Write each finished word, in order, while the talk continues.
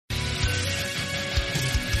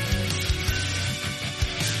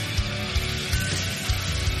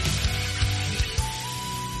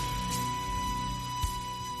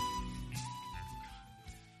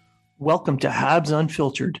Welcome to Habs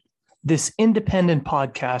Unfiltered. This independent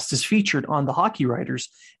podcast is featured on the Hockey Writers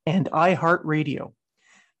and iHeartRadio,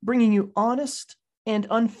 bringing you honest and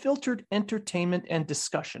unfiltered entertainment and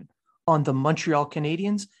discussion on the Montreal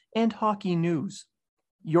Canadiens and hockey news.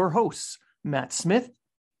 Your hosts, Matt Smith,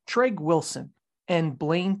 Treg Wilson, and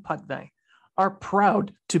Blaine Putvin, are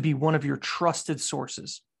proud to be one of your trusted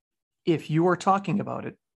sources. If you are talking about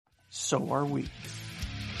it, so are we.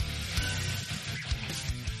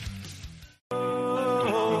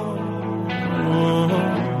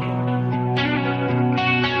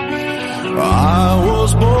 I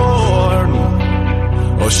was born,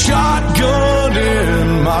 a shotgun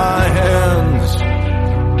in my hands.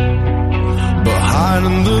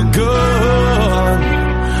 Behind the gun,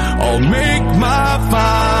 I'll make my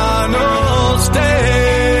final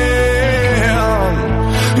stand.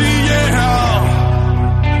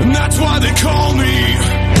 Yeah, and that's why they call me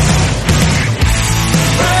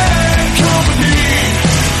Bad Company.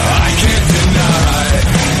 I can't deny.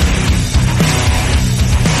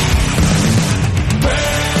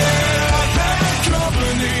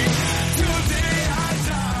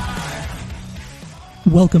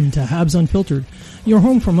 Welcome to Habs Unfiltered, your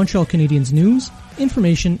home for Montreal Canadiens news,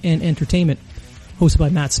 information, and entertainment. Hosted by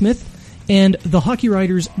Matt Smith and the hockey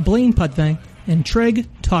writers Blaine Putvin and Treg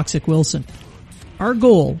Toxic Wilson. Our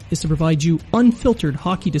goal is to provide you unfiltered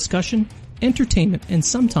hockey discussion, entertainment, and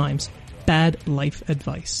sometimes bad life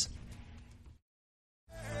advice.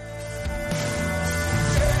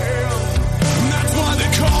 That's why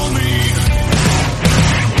they call me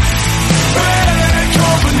Bad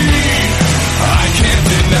Company. I can't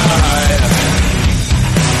deny.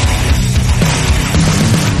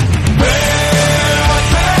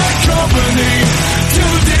 Bad Company.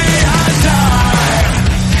 Today I die.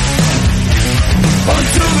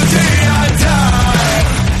 Until the day I die.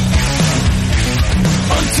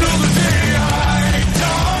 Until the day I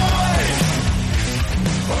die.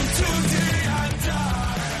 Until the day I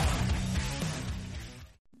die.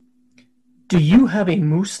 Do you have a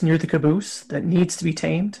moose near the caboose that needs to be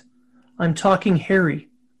tamed? I'm talking hairy,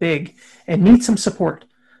 big, and needs some support.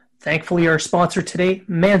 Thankfully, our sponsor today,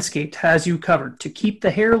 Manscaped, has you covered to keep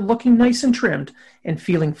the hair looking nice and trimmed and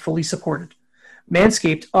feeling fully supported.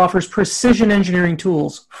 Manscaped offers precision engineering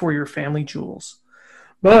tools for your family jewels.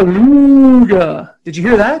 Beluga! Did you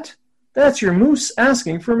hear that? That's your moose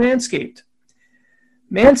asking for Manscaped.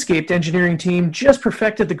 Manscaped engineering team just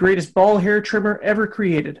perfected the greatest ball hair trimmer ever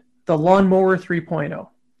created, the Lawnmower 3.0.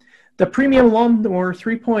 The premium Lawnmower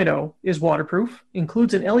 3.0 is waterproof,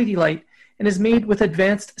 includes an LED light, and is made with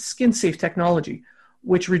advanced skin-safe technology,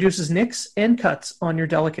 which reduces nicks and cuts on your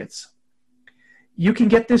delicates. You can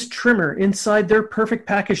get this trimmer inside their Perfect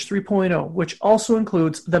Package 3.0, which also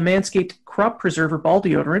includes the Manscaped Crop Preserver Ball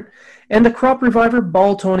Deodorant and the Crop Reviver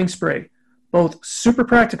Ball Toning Spray, both super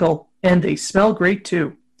practical, and they smell great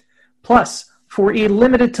too. Plus, for a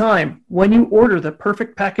limited time, when you order the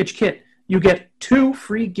Perfect Package Kit, you get 2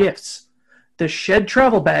 free gifts: the Shed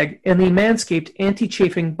Travel Bag and the Manscaped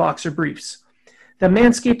Anti-Chafing Boxer Briefs. The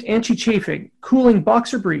Manscaped Anti-Chafing Cooling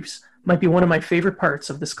Boxer Briefs might be one of my favorite parts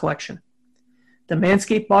of this collection. The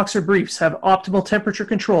Manscaped Boxer Briefs have optimal temperature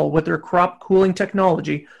control with their crop cooling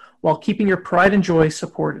technology while keeping your pride and joy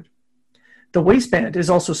supported. The waistband is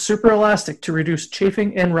also super elastic to reduce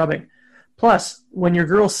chafing and rubbing. Plus, when your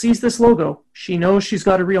girl sees this logo, she knows she's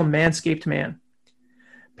got a real Manscaped man.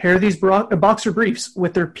 Pair these boxer briefs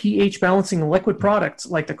with their pH balancing liquid products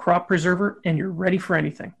like the Crop Preserver and you're ready for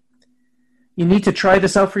anything. You need to try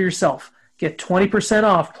this out for yourself. Get 20%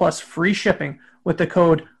 off plus free shipping with the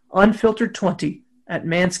code UNFILTERED20 at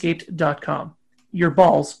manscaped.com. Your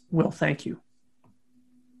balls will thank you.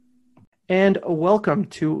 And welcome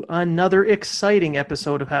to another exciting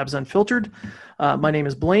episode of Habs Unfiltered. My name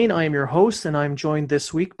is Blaine. I am your host, and I'm joined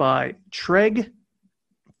this week by Treg,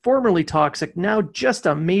 formerly Toxic, now just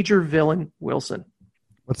a major villain, Wilson.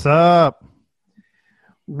 What's up?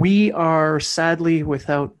 We are sadly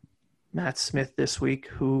without Matt Smith this week,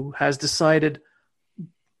 who has decided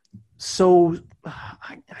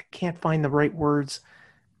I can't find the right words.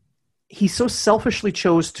 He so selfishly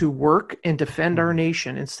chose to work and defend our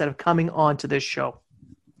nation instead of coming on to this show.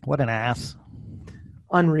 What an ass.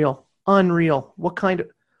 Unreal. What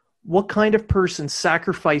kind of person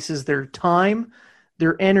sacrifices their time,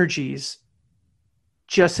 their energies,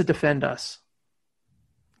 just to defend us?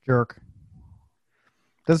 Jerk.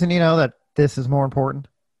 Doesn't he know that this is more important?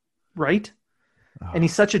 Right? Oh. And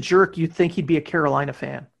he's such a jerk, you'd think he'd be a Carolina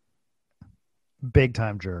fan. Big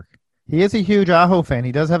time jerk. He is a huge Aho fan.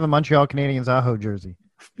 He does have a Montreal Canadiens Aho jersey.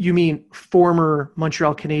 You mean former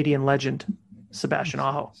Montreal Canadian legend? Sebastian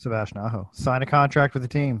Aho, Sebastian Aho signed a contract with the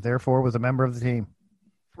team, therefore was a member of the team.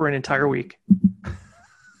 for an entire week.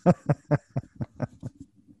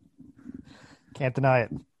 Can't deny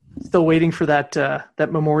it. Still waiting for that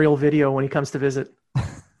memorial video when he comes to visit.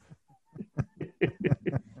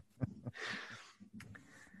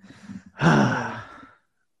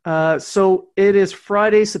 So it is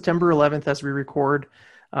Friday, September 11th, as we record.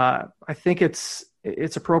 I think it's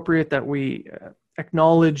appropriate that we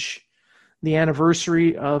acknowledge the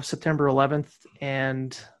anniversary of September 11th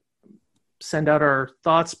and send out our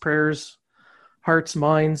thoughts, prayers, hearts,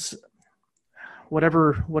 minds,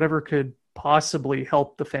 whatever could possibly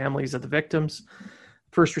help the families of the victims,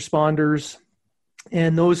 first responders,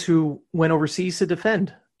 and those who went overseas to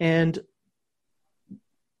defend and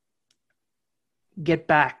get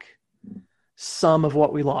back some of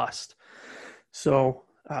what we lost. So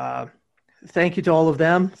thank you to all of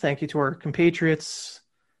them. Thank you to our compatriots.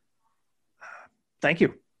 Thank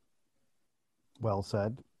you. Well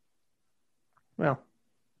said. Well,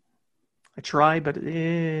 I try, but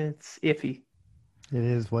it's iffy. It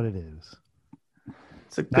is what it is.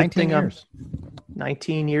 It's a good 19 thing. years.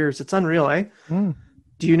 19 years. It's unreal, eh? Mm.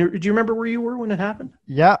 Do you remember where you were when it happened?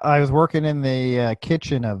 Yeah, I was working in the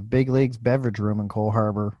kitchen of Big League's beverage room in Cole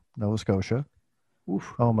Harbour, Nova Scotia, Oof.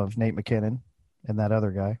 home of Nate McKinnon and that other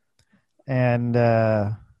guy. And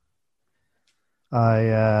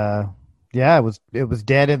it was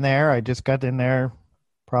dead in there. I just got in there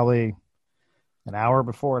probably an hour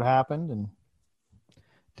before it happened and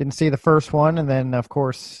didn't see the first one. And then, of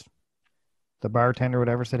course, the bartender or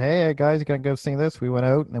whatever said, "Hey, guys, you going to go see this?" We went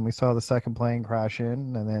out, and then we saw the second plane crash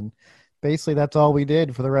in. And then basically that's all we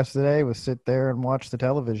did for the rest of the day was sit there and watch the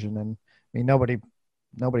television. And, I mean, nobody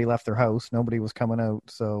left their house. Nobody was coming out.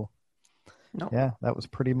 So, No. yeah, that was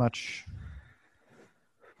pretty much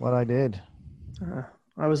what I did.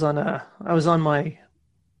 I was on my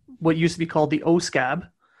what used to be called the OSCAB.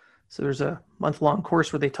 So there's a month-long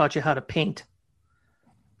course where they taught you how to paint.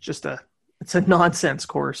 It's a nonsense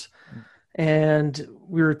course. And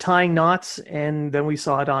we were tying knots, and then we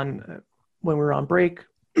saw it on when we were on break.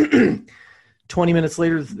 20 minutes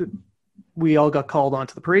later, we all got called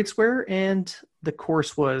onto the parade square, and the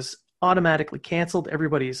course was automatically canceled.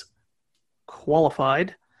 Everybody's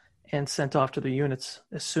qualified and sent off to the units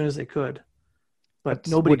as soon as they could. But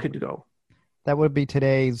nobody could go. That would be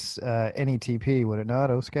today's NETP, would it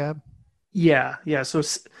not, OSCAB? Yeah. So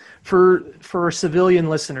for our civilian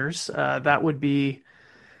listeners, that would be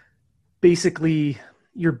basically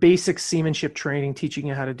your basic seamanship training, teaching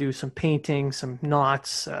you how to do some painting, some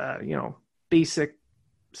knots, basic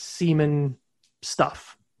seaman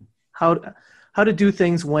stuff. How to do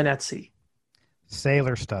things when at sea.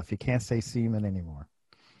 Sailor stuff. You can't say seaman anymore.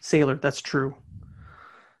 Sailor, that's true.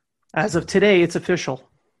 As of today, it's official.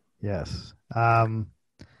 Yes.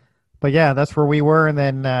 But yeah, that's where we were. And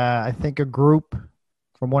then I think a group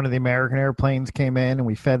from one of the American airplanes came in and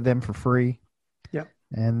we fed them for free. Yep.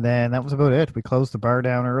 And then that was about it. We closed the bar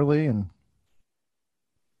down early and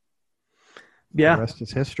the rest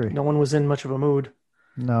is history. No one was in much of a mood.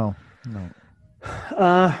 No.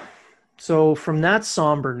 So from that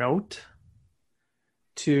somber note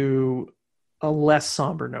to a less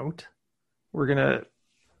somber note,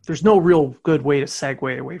 there's no real good way to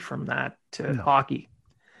segue away from that to hockey.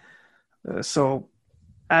 So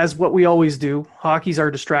as what we always do, hockey's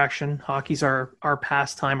our distraction. Hockey's our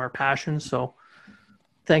pastime, our passion. So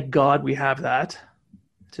thank God we have that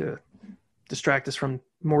to distract us from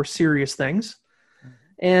more serious things.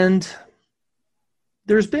 And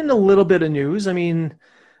there's been a little bit of news. I mean,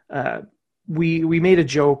 we made a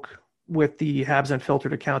joke with the Habs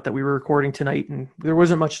Unfiltered account that we were recording tonight, and there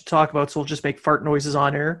wasn't much to talk about, so we'll just make fart noises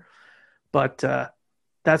on air. But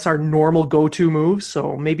that's our normal go-to move,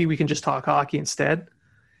 so maybe we can just talk hockey instead.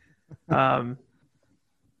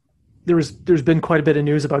 There's been quite a bit of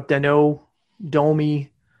news about Danault,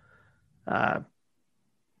 Domi,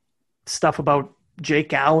 stuff about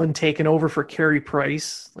Jake Allen taking over for Carey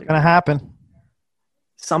Price. Gonna happen.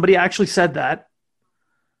 Somebody actually said that.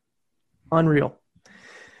 Unreal.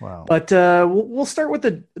 Wow. But we'll start with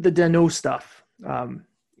the Danault stuff.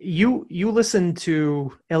 You listened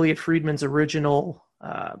to Elliot Friedman's original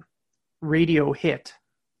radio hit,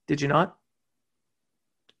 did you not?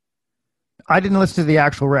 I didn't listen to the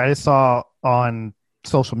actual. I just saw on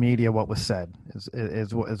social media what was said.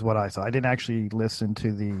 Is what I saw. I didn't actually listen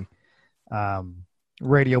to the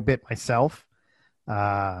radio bit myself.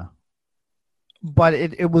 But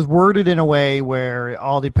it was worded in a way where it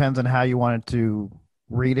all depends on how you wanted to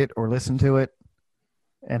read it or listen to it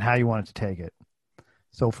and how you wanted to take it.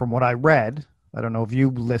 So from what I read, I don't know if you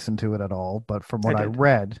listened to it at all, but from what I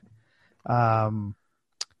read,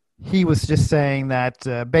 He was just saying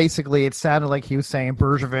that basically it sounded like he was saying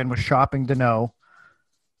Bergevin was shopping Danault,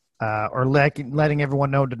 or letting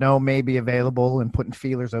everyone know Danault may be available and putting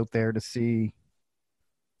feelers out there to see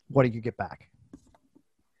what he could get back.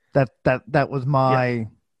 That was my. Yeah.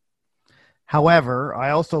 However, I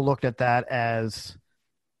also looked at that as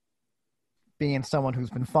being someone who's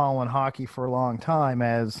been following hockey for a long time,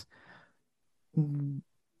 as he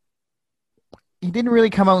didn't really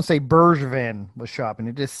come out and say Bergevin was shopping.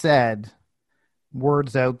 He just said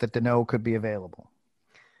words out that Danault could be available.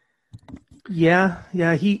 Yeah.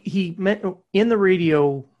 He meant in the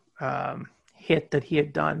radio hit that he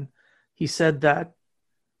had done, he said that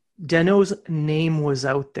Danault's name was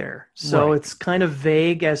out there. So right. It's kind of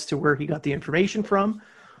vague as to where he got the information from,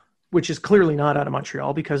 which is clearly not out of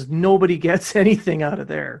Montreal because nobody gets anything out of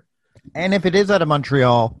there. And if it is out of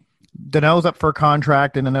Montreal, Danault's up for a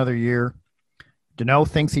contract in another year. Danault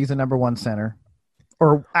thinks he's a number one center.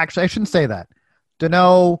 Or actually, I shouldn't say that.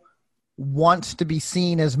 Danault wants to be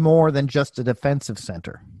seen as more than just a defensive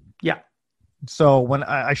center. Yeah. So when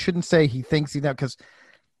I shouldn't say he thinks he's not, because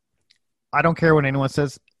I don't care what anyone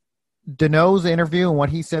says. Danault's interview and what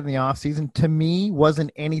he said in the offseason, to me, wasn't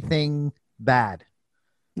anything bad.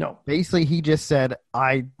 No. Basically, he just said,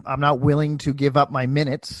 I'm not willing to give up my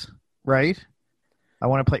minutes, right? I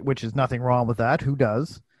want to play, which is nothing wrong with that. Who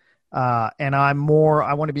does? And I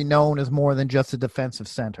want to be known as more than just a defensive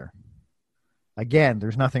center. Again,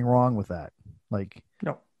 there's nothing wrong with that. Like,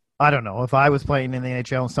 no. I don't know. If I was playing in the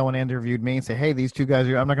NHL and someone interviewed me and say, hey, these two guys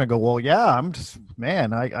are, I'm not going to go, well, yeah, I'm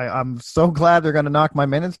so glad they're going to knock my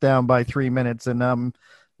minutes down by 3 minutes and I'm,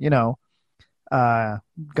 going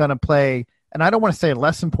to play. And I don't want to say a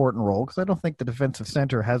less important role because I don't think the defensive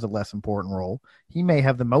center has a less important role. He may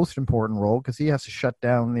have the most important role because he has to shut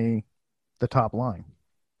down the top line.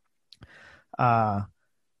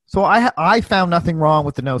 So I found nothing wrong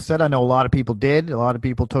with the no set. I know a lot of people did. A lot of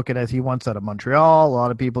people took it as he wants out of Montreal. A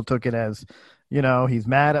lot of people took it as, he's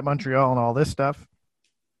mad at Montreal and all this stuff.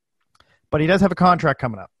 But he does have a contract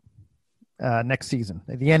coming up next season.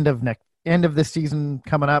 At the end of this season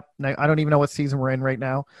coming up. I don't even know what season we're in right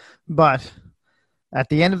now. But at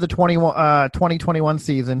the end of the 2021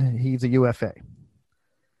 season, he's a UFA.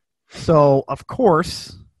 So, of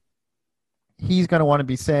course, he's going to want to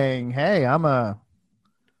be saying, hey, I'm a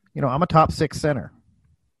top six center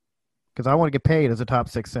because I want to get paid as a top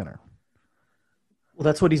six center. Well,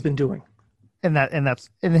 that's what he's been doing. And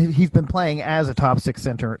he's been playing as a top six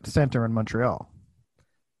center in Montreal.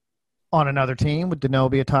 On another team, would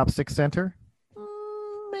Danault be a top six center?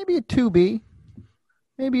 Maybe a 2B.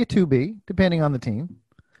 Maybe a 2B, depending on the team.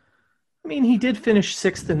 I mean, he did finish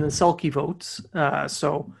sixth in the Selke votes,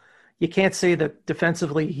 so you can't say that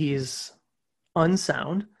defensively he's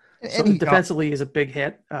unsound. So defensively he's a big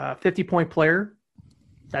hit. 50-point player.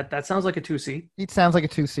 That sounds like a 2C. It sounds like a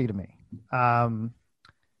 2C to me.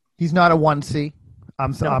 He's not a 1C.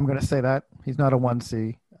 I'm going to say that. He's not a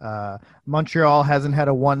 1C. Montreal hasn't had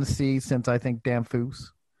a 1C since, I think,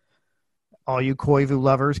 Danfus. All you Koivu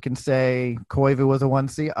lovers can say Koivu was a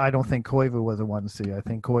 1C. I don't think Koivu was a 1C. I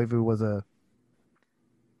think Koivu was an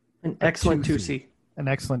excellent 2C. An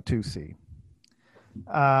excellent 2C.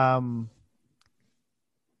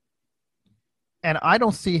 And I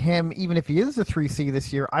don't see him, even if he is a 3C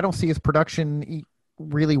this year, I don't see his production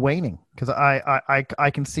really waning because I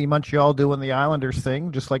can see Montreal doing the Islanders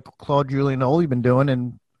thing, just like Claude Julien Ole been doing,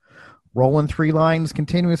 and rolling three lines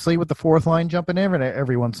continuously with the fourth line jumping in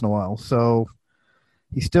every once in a while. So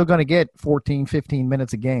he's still going to get 14, 15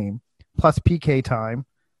 minutes a game, plus PK time,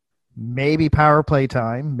 maybe power play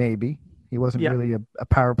time, maybe. He wasn't really a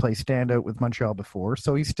power play standout with Montreal before.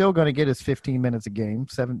 So he's still going to get his 15 minutes a game,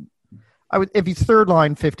 if he's third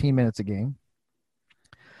line, 15 minutes a game.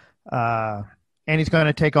 And he's going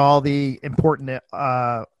to take all the important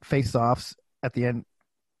face-offs at the end,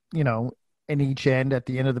 in each end at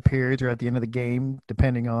the end of the periods or at the end of the game,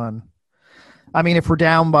 depending on. I mean, if we're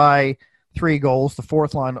down by 3 goals, the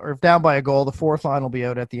fourth line, or if down by a goal, the fourth line will be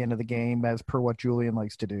out at the end of the game, as per what Julien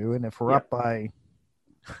likes to do. And if we're up by,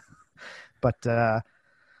 but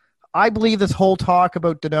I believe this whole talk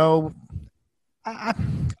about Danault, I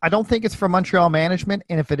don't think it's from Montreal management,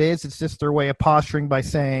 and if it is, it's just their way of posturing by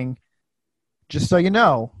saying, just so you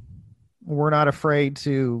know, we're not afraid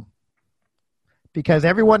to. Because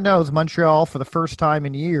everyone knows Montreal, for the first time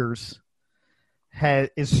in years,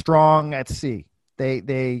 is strong at sea.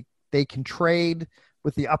 They can trade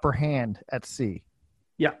with the upper hand at sea.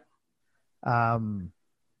 Yeah. I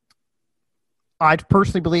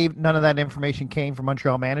personally believe none of that information came from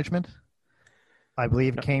Montreal management. I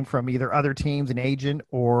believe it came from either other teams, an agent,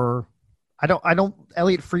 or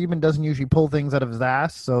Elliot Friedman doesn't usually pull things out of his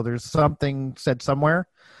ass, so there's something said somewhere.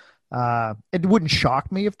 It wouldn't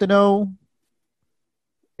shock me if Danault,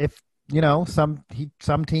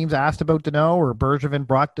 some teams asked about Danault or Bergevin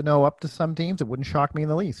brought Danault up to some teams. It wouldn't shock me in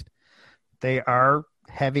the least. They are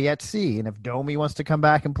heavy at C, and if Domi wants to come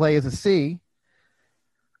back and play as a C,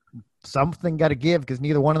 something got to give because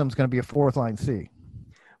neither one of them is going to be a fourth line C.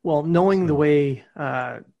 Well, knowing the way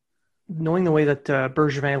that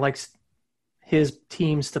Bergevin likes his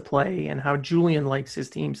teams to play and how Julian likes his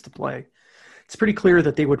teams to play, it's pretty clear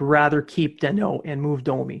that they would rather keep Danault and move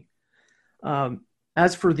Domi.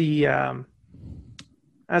 As for the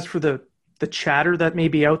chatter that may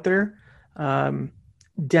be out there,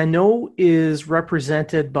 Danault is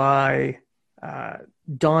represented by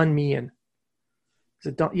Don Meehan. Is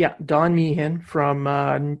it Don? Yeah, Don Meehan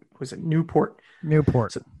from was it Newport?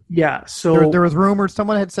 Newport. So there was rumors.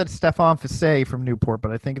 Someone had said Stefan Fiset from Newport,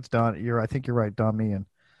 but I think it's Don. I think you're right, Don Meehan.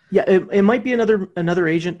 Yeah, it might be another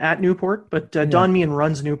agent at Newport, but Don Meehan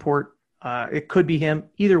runs Newport. It could be him.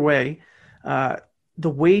 Either way, the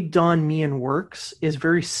way Don Meehan works is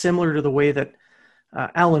very similar to the way that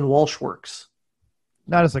Alan Walsh works.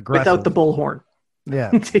 Not as aggressive. Without the bullhorn. Yeah.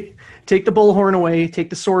 Take the bullhorn away, take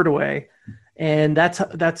the sword away, and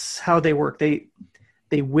that's how they work. They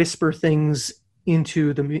whisper things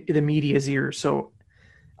into the media's ears. So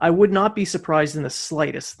I would not be surprised in the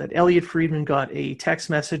slightest that Elliot Friedman got a text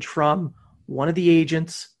message from one of the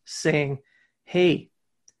agents saying, hey,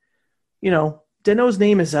 Danault's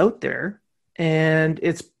name is out there, and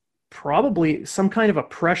it's probably some kind of a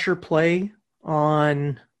pressure play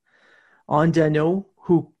on Danault,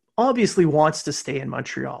 who obviously wants to stay in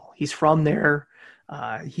Montreal. He's from there.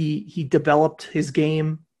 He developed his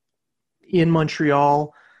game in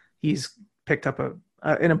Montreal. He's picked up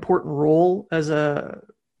an important role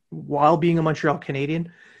while being a Montreal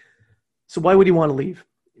Canadian. So why would he want to leave?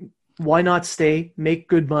 Why not stay, make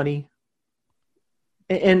good money?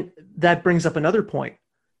 And that brings up another point.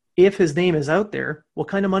 If his name is out there, what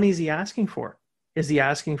kind of money is he asking for? Is he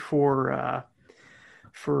asking for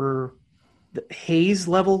the Hayes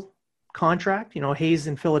level contract? Hayes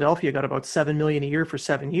in Philadelphia got about $7 million a year for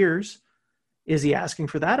 7 years. Is he asking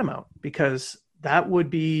for that amount? Because that would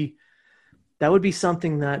be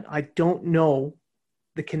something that I don't know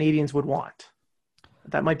the Canadians would want.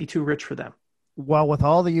 That might be too rich for them. Well, with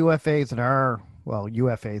all the UFAs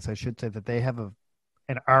UFAs, I should say that they have an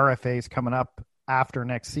RFAs coming up after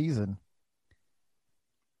next season.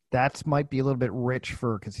 That might be a little bit rich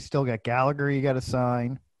because you still got Gallagher you got to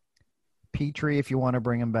sign, Petrie if you want to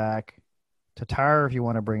bring him back, Tatar if you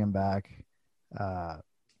want to bring him back,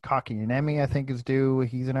 Kotkaniemi I think is due.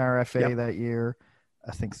 He's an RFA that year.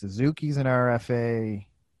 I think Suzuki's an RFA.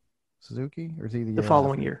 Suzuki? Or is he the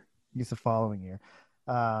following year? He's the following year.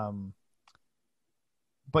 But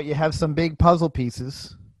you have some big puzzle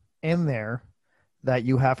pieces in there that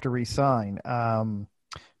you have to re-sign.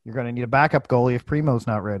 You're going to need a backup goalie if Primo's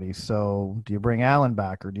not ready. So do you bring Allen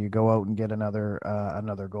back or do you go out and get another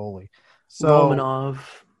goalie? So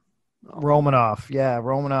Romanov. Yeah,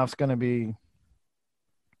 Romanov's going to be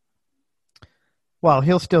 – well,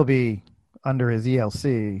 he'll still be under his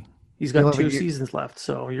ELC. He's got 2 seasons left,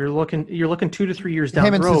 so you're looking 2 to 3 years down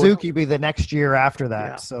the road. Him and Suzuki be the next year after that.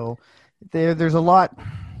 Yeah. So there's a lot.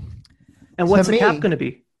 And what's the cap going to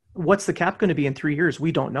be? What's the cap going to be in 3 years?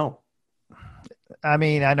 We don't know. I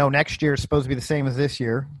mean, I know next year is supposed to be the same as this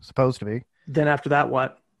year. Supposed to be. Then after that,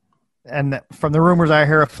 what? And from the rumors, I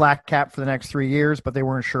hear a flat cap for the next 3 years, but they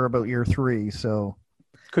weren't sure about year 3. So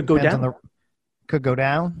could go down. Could go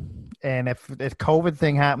down. And if COVID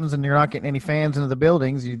thing happens and you're not getting any fans into the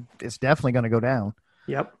buildings, it's definitely going to go down.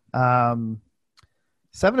 Yep. $7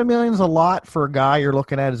 million is a lot for a guy you're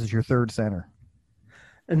looking at as your third center.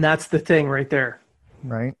 And that's the thing right there.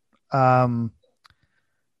 Right.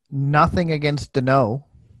 Nothing against Danault,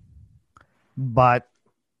 but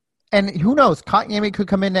and who knows? Kotkaniemi could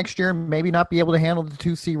come in next year and maybe not be able to handle the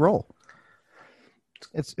 2C role.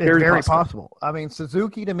 It's very possible. I mean,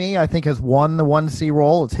 Suzuki to me, I think has won the 1C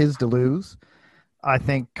role. It's his to lose. I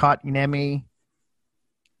think Kotkaniemi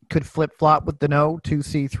could flip flop with Danault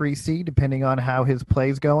 2C, 3C depending on how his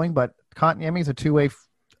play's going. But Kotkaniemi's a two-way.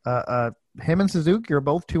 Him and Suzuki are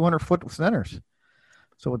both 200-foot centers,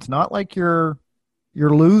 so it's not like you're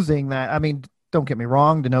losing that. I mean, don't get me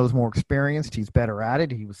wrong. Danault's more experienced. He's better at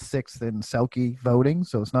it. He was 6th in Selke voting,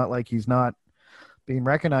 so it's not like he's not being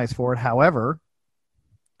recognized for it. However,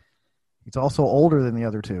 he's also older than the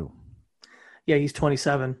other two. Yeah, he's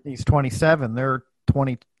 27. He's 27. They're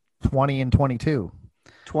 20 and 22.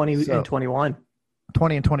 20 and 21.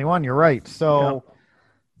 20 and 21, you're right. So,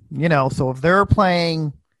 so if they're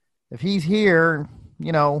playing If he's here,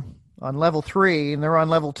 on level 3 and they're on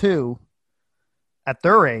level 2 at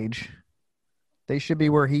their age, they should be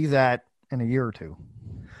where he's at in a year or two.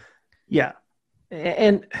 Yeah.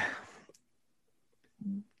 And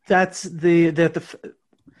that's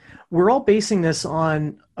we're all basing this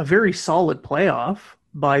on a very solid playoff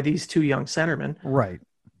by these two young centermen. Right.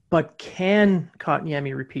 But can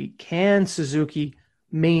Kotkaniemi repeat? Can Suzuki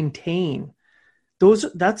maintain?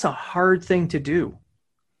 That's a hard thing to do.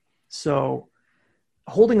 So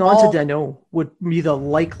holding on to Danault would be the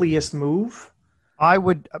likeliest move.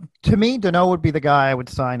 To me, Danault would be the guy I would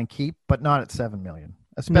sign and keep, but not at $7 million.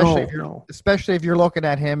 Especially if you're looking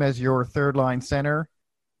at him as your third line center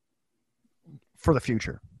for the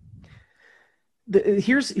future.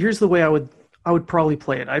 Here's the way I would probably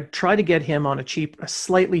play it. I'd try to get him on a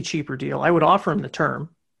slightly cheaper deal. I would offer him the term.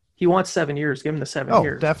 He wants 7 years. Give him the 7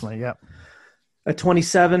 years. Oh, definitely, yeah. At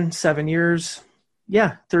 27, 7 years,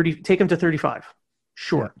 30. Take him to 35.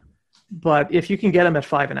 Sure. Yeah. But if you can get him at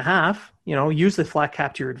 5.5, use the flat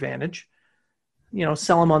cap to your advantage.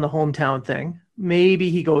 Sell him on the hometown thing. Maybe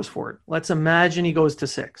he goes for it. Let's imagine he goes to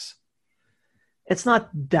 6. It's not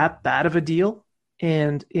that bad of a deal.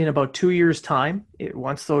 And in about 2 years' time,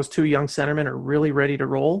 once those two young centermen are really ready to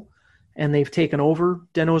roll and they've taken over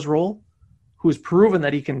Danault's role, who's proven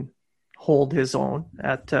that he can hold his own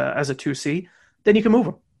as a 2C, then you can move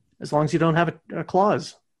him as long as you don't have a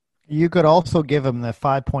clause. You could also give him the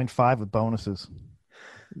 5.5 with bonuses,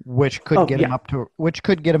 which could get him up to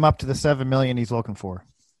the $7 million he's looking for.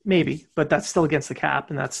 Maybe, but that's still against the cap,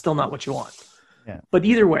 and that's still not what you want. Yeah. But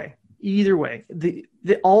either way,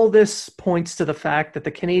 all this points to the fact that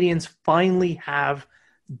the Canadians finally have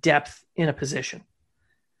depth in a position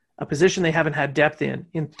they haven't had depth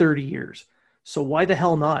in 30 years. So why the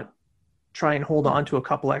hell not try and hold on to a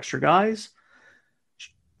couple extra guys?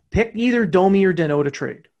 Pick either Domi or Danault to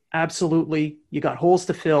trade. Absolutely. You got holes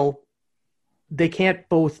to fill. They can't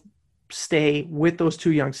both stay with those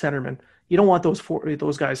two young centermen. You don't want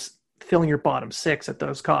those guys filling your bottom 6 at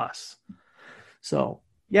those costs. So,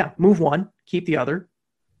 move one, keep the other.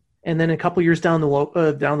 And then a couple years down the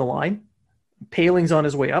line, Paling's on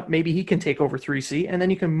his way up. Maybe he can take over 3C, and then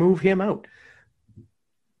you can move him out.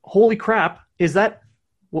 Holy crap. Is that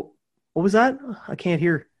 – what was that? I can't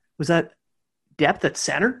hear. Was that depth at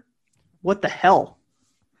center? What the hell?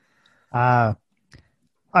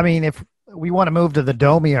 If we want to move to the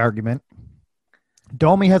Domi argument,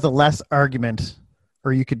 Domi has a less argument,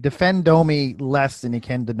 or you could defend Domi less than you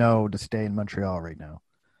can Danault to stay in Montreal right now.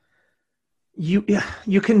 You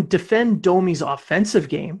can defend Domi's offensive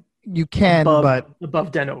game. You can,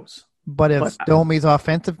 above Danault's. But is Domi's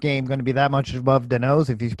offensive game going to be that much above Danault's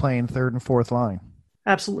if he's playing third and fourth line?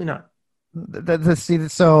 Absolutely not.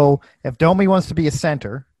 So if Domi wants to be a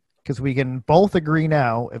center, because we can both agree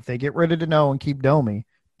now, if they get rid of Danault and keep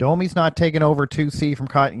Domi's not taking over 2C from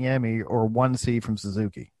Kotkaniemi or 1C from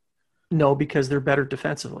Suzuki. No, because they're better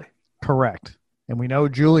defensively. Correct. And we know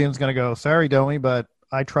Julian's going to go, sorry, Domi, but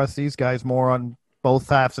I trust these guys more on both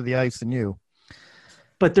halves of the ice than you.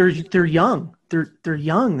 But they're young. They're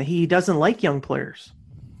young. He doesn't like young players.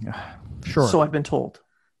 Sure. So I've been told.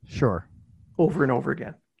 Sure. Over and over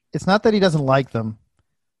again. It's not that he doesn't like them.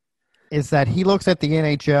 It's that he looks at the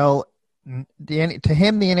NHL. To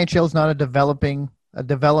him, the NHL is not a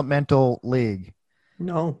developmental league.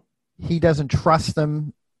 No. He doesn't trust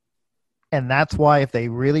them. And that's why if they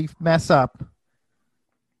really mess up,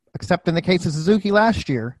 except in the case of Suzuki last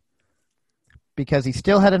year, because he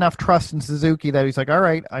still had enough trust in Suzuki that he's like, all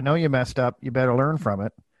right, I know you messed up. You better learn from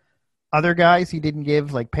it. Other guys he didn't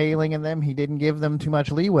give, like Paling and them, he didn't give them too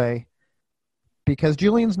much leeway because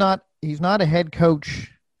Julian's he's not a head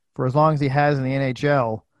coach for as long as he has in the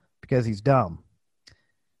NHL because he's dumb.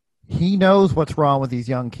 He knows what's wrong with these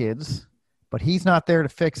young kids, but he's not there to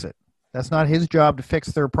fix it. That's not his job to fix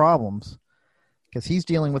their problems because he's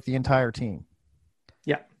dealing with the entire team.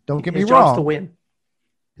 Yeah. Don't get me wrong. His job's to win.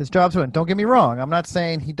 His job's to win. Don't get me wrong. I'm not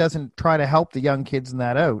saying he doesn't try to help the young kids in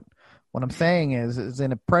that out. What I'm saying is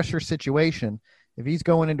in a pressure situation, if he's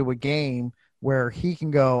going into a game where he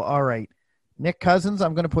can go, all right, Nick Cousins,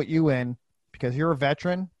 I'm going to put you in because you're a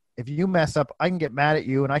veteran. If you mess up, I can get mad at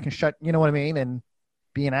you and I can shut, you know what I mean, and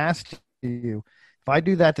be an ass to you. If I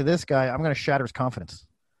do that to this guy, I'm going to shatter his confidence.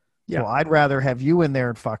 Yeah. So I'd rather have you in there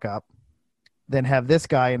and fuck up than have this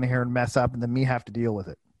guy in here and mess up and then me have to deal with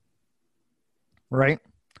it. Right?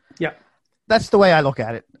 Yeah. That's the way I look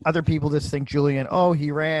at it. Other people just think Julian,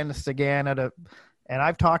 he ran Sagan and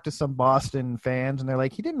I've talked to some Boston fans and they're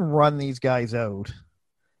like, he didn't run these guys out.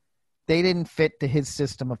 They didn't fit to his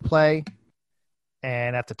system of play.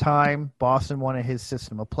 And at the time, Boston wanted his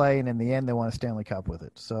system of play, and in the end, they won a Stanley Cup with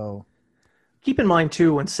it. So Keep in mind,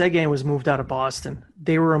 too, when Seguin was moved out of Boston,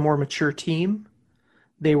 they were a more mature team.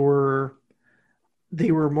 They were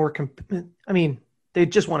more they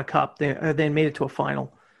just won a cup. They made it to a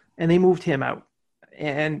final, and they moved him out.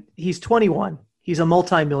 And he's 21. He's a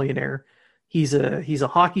multimillionaire. He's a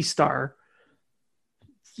hockey star.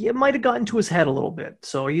 It might have gotten to his head a little bit.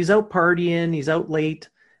 So he's out partying. He's out late.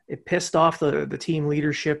 It pissed off the team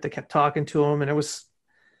leadership. They kept talking to him, and it was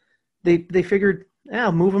they figured,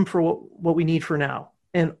 move him for what we need for now.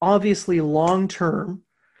 And obviously, long term,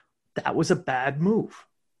 that was a bad move.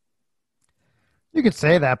 you could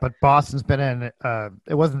say that, but Boston's been in.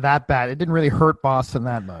 It wasn't that bad. It didn't really hurt Boston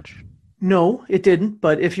that much. No, it didn't.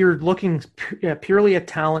 But if you're looking purely at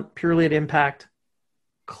talent, purely at impact,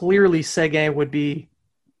 clearly Seguin would be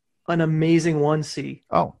an amazing 1C.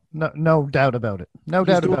 Oh, no doubt about it. No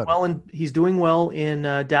doubt about it. He's doing well in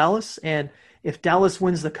Dallas, and if Dallas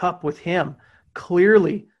wins the cup with him,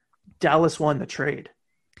 clearly Dallas won the trade.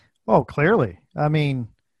 Oh, clearly. I mean,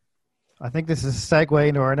 I think this is a segue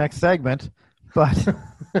into our next segment, but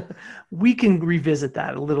we can revisit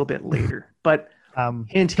that a little bit later. But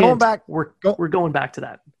hint, we're going back to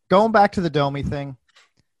that. Going back to the Domi thing,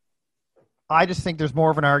 I just think there's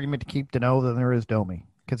more of an argument to keep Danault than there is Domi.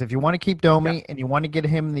 Because if you want to keep Domi and you want to get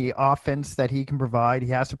him the offense that he can provide, he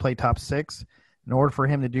has to play top six. In order for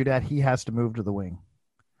him to do that, he has to move to the wing.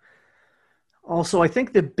 Also, I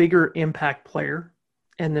think the bigger impact player,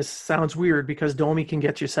 and this sounds weird because Domi can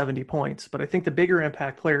get you 70 points, but I think the bigger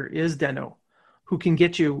impact player is Danault, who can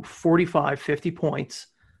get you 45, 50 points,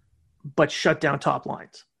 but shut down top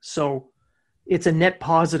lines. So it's a net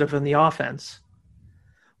positive in the offense,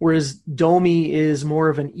 whereas Domi is more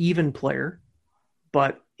of an even player,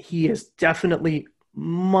 but he is definitely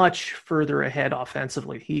much further ahead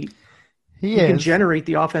offensively. He can generate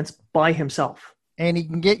the offense by himself. And he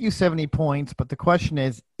can get you 70 points, but the question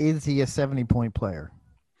is he a 70-point player?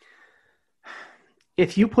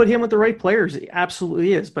 If you put him with the right players, he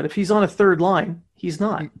absolutely is. But if he's on a third line, he's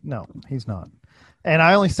not. No, he's not. And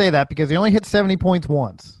I only say that because he only hit 70 points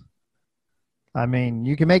once. I mean,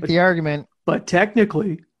 you can make the argument. But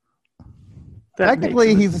technically, he's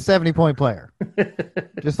a 70-point player.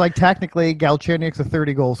 Just like technically, Galchenyuk's a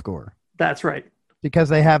 30-goal scorer. That's right. Because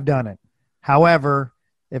they have done it. However,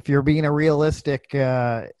 if you're being a realistic,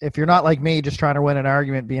 if you're not like me just trying to win an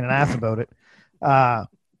argument, being an ass about it,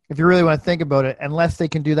 if you really want to think about it, unless they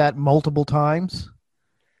can do that multiple times,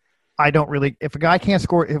 if a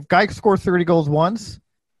guy scores 30 goals once,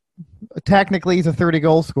 technically he's a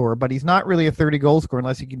 30-goal scorer, but he's not really a 30-goal scorer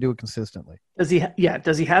unless he can do it consistently. Does he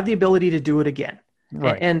have the ability to do it again?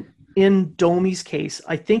 Right. And in Domi's case,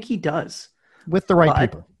 I think he does. With the right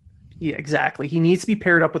people. Yeah, exactly. He needs to be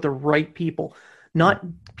paired up with the right people, not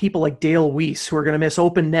people like Dale Weiss who are going to miss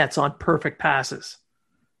open nets on perfect passes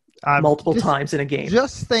multiple times in a game.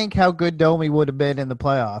 Just think how good Domi would have been in the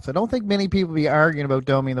playoffs. I don't think many people would be arguing about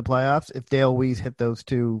Domi in the playoffs if Dale Weiss hit those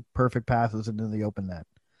two perfect passes into the open net.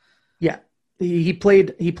 Yeah. He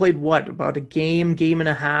played what, about a game and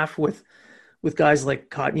a half with guys like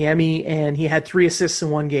Kotkaniemi, and he had 3 assists in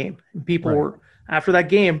one game. And people were, after that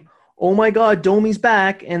game, oh my God, Domi's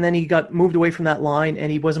back, and then he got moved away from that line,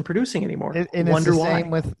 and he wasn't producing anymore. And it's the same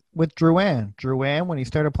with Drouin. Drouin, when he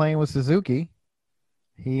started playing with Suzuki,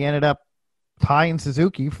 he ended up tying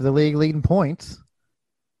Suzuki for the league leading points.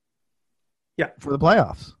 Yeah, for the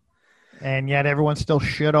playoffs, and yet everyone still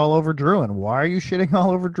shit all over Drouin. Why are you shitting all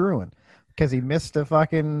over Drouin? Because he missed a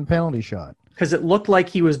fucking penalty shot. Because it looked like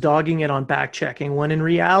he was dogging it on back checking, when in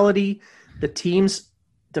reality, the team's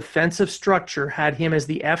defensive structure had him as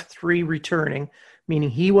the F3 returning, meaning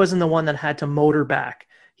he wasn't the one that had to motor back.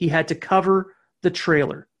 He had to cover the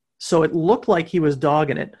trailer. So it looked like he was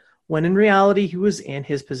dogging it, when in reality, he was in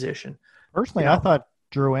his position. Personally, I thought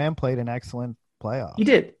Drouin played an excellent playoff. He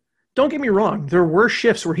did. Don't get me wrong. There were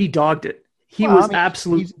shifts where he dogged it. He was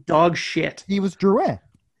absolute dog shit. He was Drouin.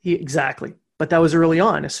 Exactly. But that was early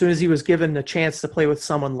on. As soon as he was given a chance to play with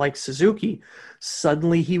someone like Suzuki,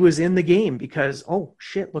 suddenly he was in the game because, oh,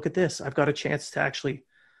 shit, look at this. I've got a chance to actually.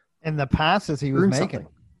 And the passes he was making. Something.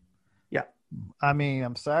 Yeah. I mean,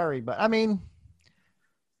 I'm sorry, but I mean,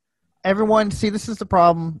 everyone, see, this is the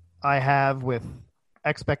problem I have with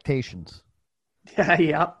expectations.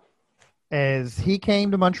 Yeah. As he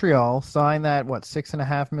came to Montreal, signed that,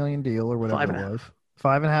 $6.5 million deal or whatever it was.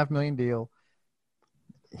 $5.5 million deal.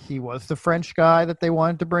 He was the French guy that they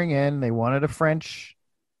wanted to bring in. They wanted a French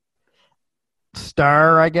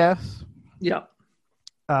star, I guess. Yeah.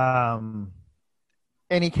 And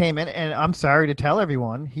he came in, and I'm sorry to tell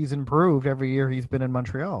everyone, he's improved every year he's been in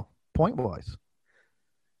Montreal, point-wise.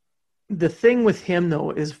 The thing with him,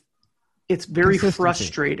 though, is it's very Consistency.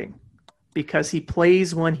 frustrating because he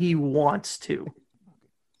plays when he wants to.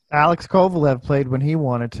 Alex Kovalev played when he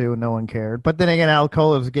wanted to, and no one cared. But then again, Alex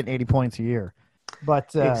Kovalev was getting 80 points a year,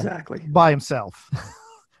 but Exactly. by himself.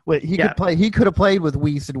 Wait, he could play. He could have played with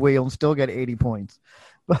Weiss and Wheel and still get 80 points.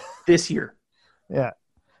 This year Yeah,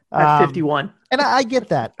 at 51. and I get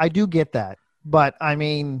that. I do get that. But I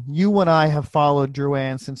mean, you and I have followed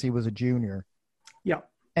Drouin since he was a junior. Yeah.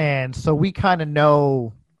 And so we kind of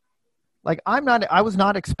know, like, I was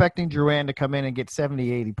not expecting Drouin to come in and get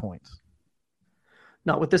 70, 80 points.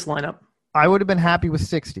 Not with this lineup. I would have been happy with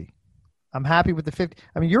 60. I'm happy with the 50.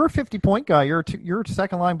 I mean, you're a 50-point guy. You're a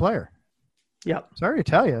second-line player. Yeah. Sorry to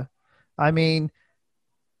tell you. I mean,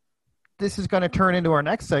 this is going to turn into our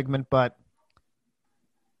next segment, but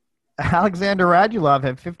Alexander Radulov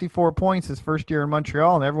had 54 points his first year in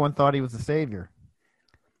Montreal, and everyone thought he was the savior.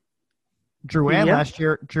 Drouin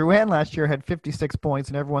last year had 56 points,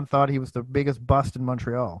 and everyone thought he was the biggest bust in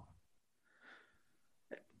Montreal.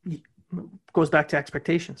 Goes back to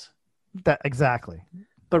expectations. That exactly.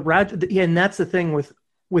 But and that's the thing with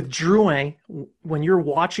Drouin. When you're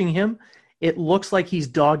watching him, it looks like he's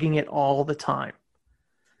dogging it all the time.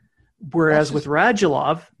 Whereas with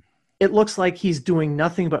Radulov, it looks like he's doing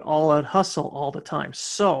nothing but all-out hustle all the time.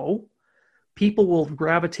 So people will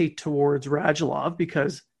gravitate towards Radulov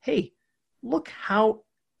because, hey, look how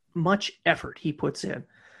much effort he puts in.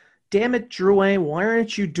 Damn it, Drouin, why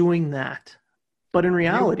aren't you doing that? But in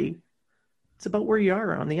reality, it's about where you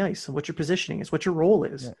are on the ice and what your positioning is, what your role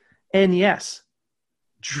is. Yeah. And yes,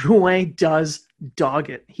 Drouin does dog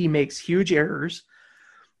it. He makes huge errors,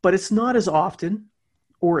 but it's not as often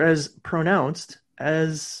or as pronounced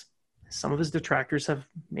as some of his detractors have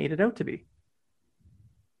made it out to be.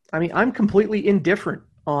 I mean, I'm completely indifferent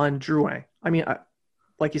on Drouin. I mean,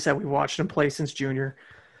 like you said, we watched him play since junior.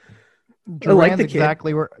 Duran's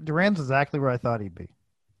exactly where I thought he'd be.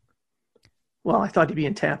 Well, I thought he'd be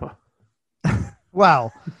in Tampa.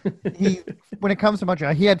 Wow. When it comes to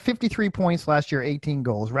Montreal, he had 53 points last year, 18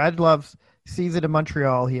 goals. Radulov's season in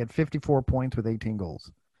Montreal, he had 54 points with 18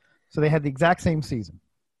 goals. So they had the exact same season.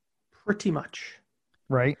 Pretty much.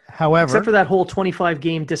 Right. However, except for that whole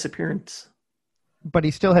 25-game disappearance. But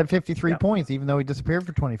he still had 53 points, even though he disappeared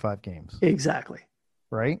for 25 games. Exactly.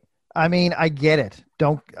 Right. I mean, I get it.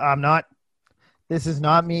 This is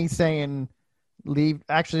not me saying leave.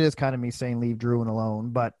 Actually, it is kind of me saying leave Drouin alone,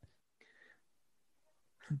 but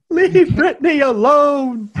leave Brittany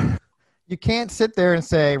alone. You can't sit there and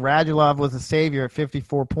say Radulov was a savior at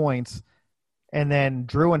 54 points, and then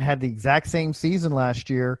Drouin had the exact same season last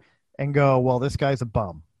year and go, well, this guy's a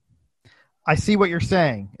bum. I see what you're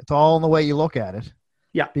saying. It's all in the way you look at it.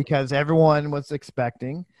 Yeah. Because everyone was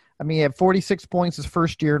expecting. I mean, he had 46 points his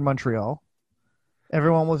first year in Montreal.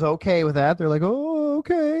 Everyone was okay with that. They're like, oh,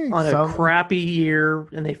 okay. On a crappy year,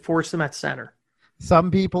 and they forced him at center. Some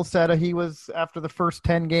people said he was, after the first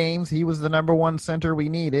 10 games, he was the number one center we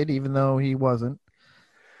needed, even though he wasn't.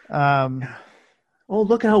 Oh,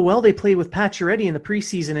 look at how well they played with Pacioretty in the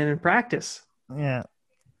preseason and in practice. Yeah.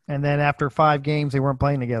 And then after 5 games, they weren't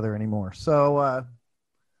playing together anymore. So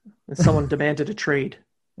and someone demanded a trade.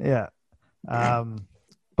 Yeah.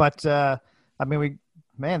 But I mean,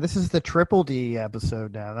 this is the triple D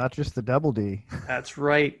episode now, not just the double D. That's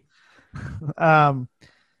right.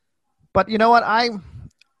 But you know what?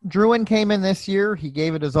 Drouin came in this year. He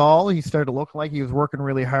gave it his all. He started to look like he was working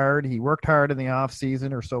really hard. He worked hard in the off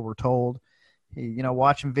season, or so we're told. He,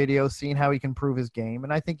 watching videos, seeing how he can improve his game.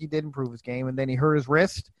 And I think he did improve his game. And then he hurt his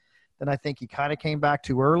wrist. Then I think he kind of came back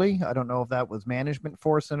too early. I don't know if that was management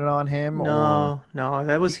forcing it on him. No,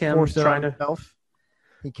 that was him trying to. Himself.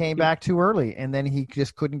 He came back too early, and then he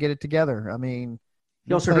just couldn't get it together. I mean,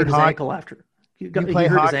 he also hurt his ankle after. You play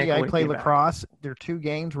hockey, I play lacrosse. There are 2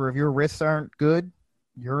 games where if your wrists aren't good,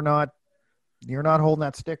 you're not holding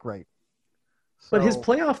that stick right. But his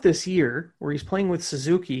playoff this year, where he's playing with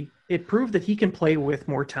Suzuki, it proved that he can play with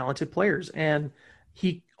more talented players, and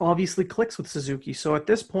he obviously clicks with Suzuki. So at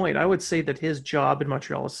this point, I would say that his job in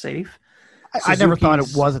Montreal is safe. I never thought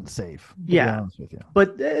it wasn't safe. To be honest with you.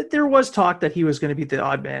 But there was talk that he was going to be the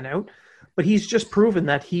odd man out. But he's just proven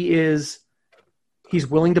that he's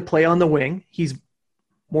willing to play on the wing. He's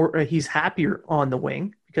happier on the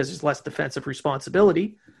wing because there's less defensive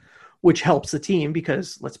responsibility, which helps the team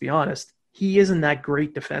because, let's be honest, he isn't that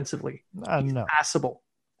great defensively. He's passable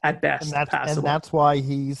at best. And that's why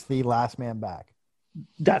he's the last man back.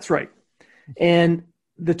 That's right. And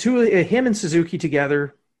the two, him and Suzuki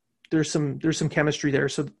together, there's some chemistry there.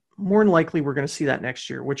 So more than likely we're going to see that next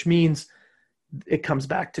year, which means it comes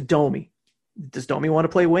back to Domi. Does Domi want to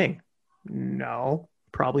play wing? No.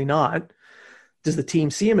 Probably not. Does the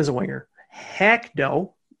team see him as a winger? Heck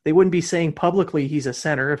no. They wouldn't be saying publicly he's a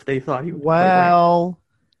center if they thought he would play wing. Well,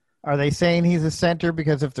 are they saying he's a center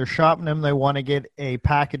because if they're shopping him, they want to get a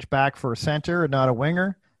package back for a center and not a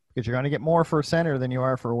winger? Because you're going to get more for a center than you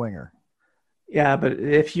are for a winger. Yeah, but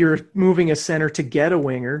if you're moving a center to get a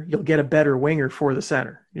winger, you'll get a better winger for the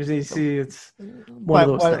center. You see, it's one of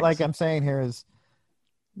those things. Like I'm saying here is,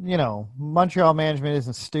 Montreal management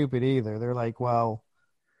isn't stupid either. They're like, well,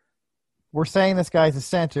 we're saying this guy's a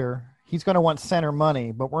center. He's going to want center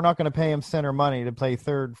money, but we're not going to pay him center money to play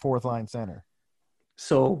third, fourth line center.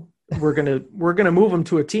 So we're gonna move him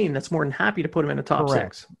to a team that's more than happy to put him in a top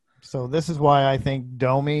Correct. 6. So this is why I think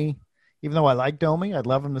Domi, even though I like Domi, I'd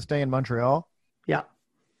love him to stay in Montreal. Yeah,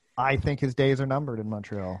 I think his days are numbered in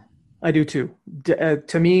Montreal. I do too.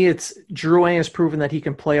 To me, it's Drouin has proven that he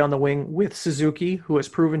can play on the wing with Suzuki, who has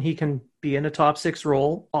proven he can be in a top 6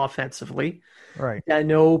 role offensively. Right.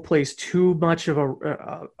 Dano plays too much of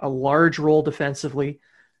a large role defensively.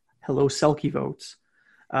 Hello, Selke votes.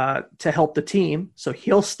 To help the team, so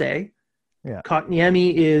he'll stay. Yeah.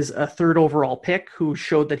 Kotkaniemi is a 3rd overall pick who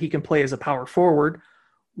showed that he can play as a power forward.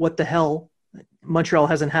 What the hell? Montreal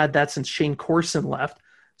hasn't had that since Shane Corson left.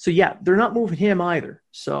 So, yeah, they're not moving him either.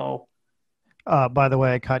 So, by the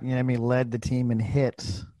way, Kotkaniemi led the team in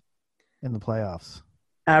hits in the playoffs.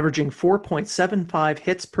 Averaging 4.75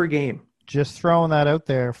 hits per game. Just throwing that out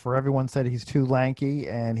there for everyone said he's too lanky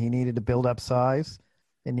and he needed to build up size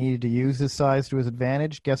and needed to use his size to his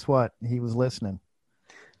advantage. Guess what? He was listening.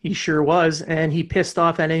 He sure was, and he pissed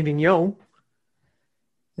off Alain Vigneault.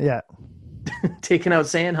 Yeah. Taking out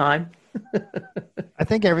Sanheim. I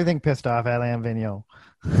think everything pissed off Alain Vigneault.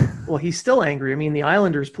 Well, he's still angry. I mean, the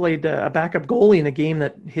Islanders played a backup goalie in a game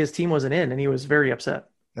that his team wasn't in, and he was very upset.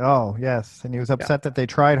 Oh, yes. And he was upset that they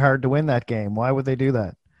tried hard to win that game. Why would they do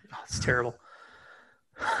that? Oh, it's terrible.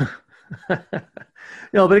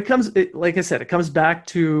 No, but like I said, it comes back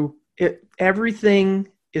to it. Everything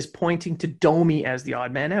is pointing to Domi as the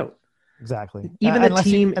odd man out. Exactly. Even unless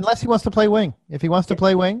he wants to play wing. If he wants to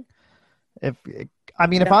play wing, if I'm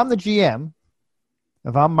the GM,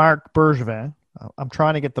 if I'm Marc Bergevin, I'm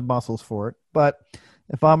trying to get the muscles for it. But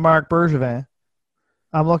if I'm Marc Bergevin,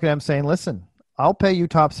 I'm looking at him saying, listen, I'll pay you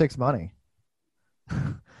top 6 money,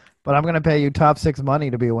 but I'm going to pay you top 6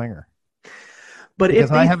 money to be a winger. But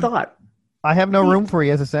Because if they thought, I have no room for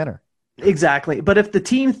you as a center. exactly. But if the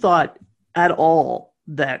team thought at all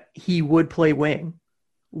that he would play wing,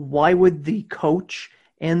 why would the coach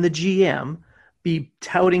and the GM be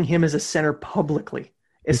touting him as a center publicly,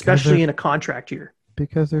 especially in a contract year?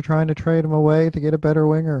 Because they're trying to trade him away to get a better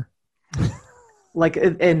winger.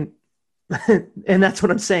 And that's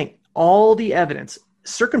what I'm saying. All the evidence,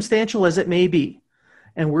 circumstantial as it may be,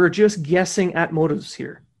 and we're just guessing at motives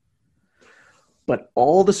here, but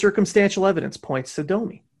all the circumstantial evidence points to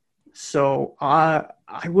Domi. So I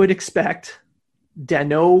would expect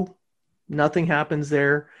Dano, nothing happens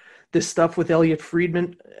there. This stuff with Elliot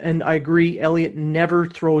Friedman, and I agree, Elliot never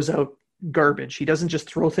throws out garbage. He doesn't just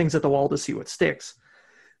throw things at the wall to see what sticks.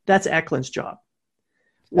 That's Eklund's job.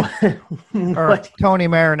 Or Tony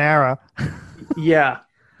Marinara. Yeah.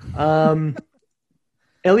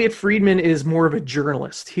 Elliot Friedman is more of a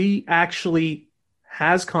journalist. He actually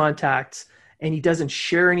has contacts, and he doesn't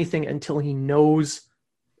share anything until he knows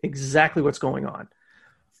exactly what's going on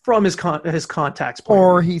from his contacts.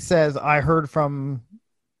 Or he says, I heard from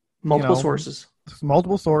multiple sources.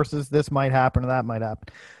 Multiple sources. This might happen or that might happen.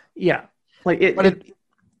 Yeah.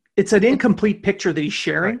 It's an incomplete picture that he's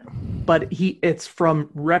sharing, right. But it's from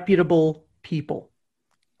reputable people.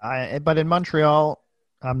 But in Montreal,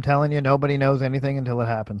 I'm telling you, nobody knows anything until it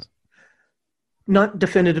happens. Not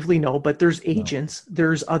definitively, no, but there's agents,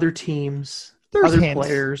 there's other teams, there's other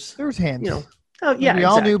players. There's hints. We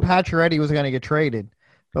all knew Pacioretty was going to get traded,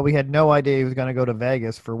 but we had no idea he was going to go to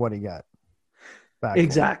Vegas for what he got.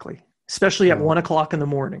 Exactly. Especially at 1:00 in the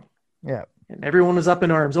morning. Yeah. And everyone was up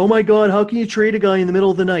in arms. Oh my God, how can you trade a guy in the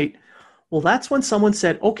middle of the night? Well, that's when someone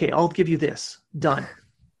said, okay, I'll give you this. Done.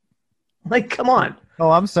 Come on.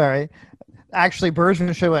 Oh, I'm sorry. Actually,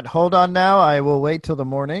 Bergevin should went, hold on now. I will wait till the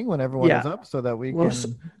morning when everyone is up so that we can.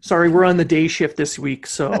 Sorry, we're on the day shift this week,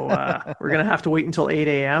 so we're going to have to wait until 8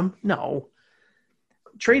 a.m. No.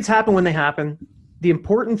 Trades happen when they happen. The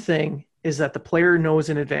important thing is that the player knows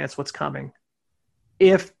in advance what's coming.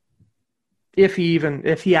 If he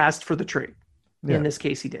asked for the trade. Yeah. In this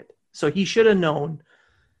case, he did. So he should have known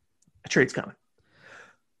a trade's coming.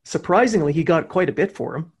 Surprisingly, he got quite a bit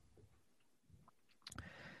for him.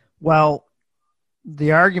 Well,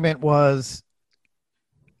 the argument was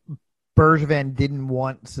Bergevin didn't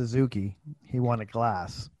want Suzuki. He wanted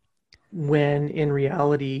Glass. when in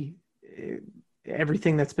reality,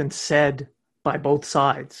 everything that's been said by both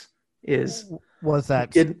sides is Was he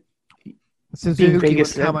that didn't Suzuki Vegas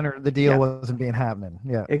was said. coming, or the deal Yeah. wasn't being happening?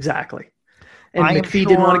 Yeah, exactly. And I am McPhee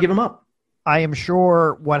didn't want to sure. give him up. I am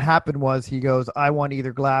sure what happened was he goes, I want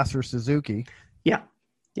either Glass or Suzuki, Yeah.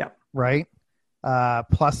 Yeah. right?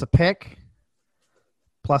 Plus a pick,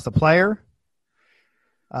 plus a player.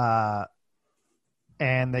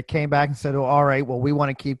 And they came back and said, oh, all right, well, we want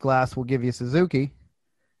to keep Glass. We'll give you Suzuki.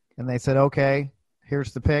 And they said, okay,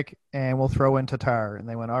 here's the pick, and we'll throw in Tatar. And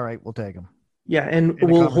they went, all right, we'll take him. Yeah, and In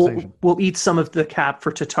a conversation. we'll eat some of the cap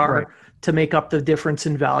for Tatar Right. to make up the difference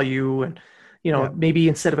in value, and Yeah. maybe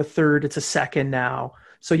instead of a third, it's a second now.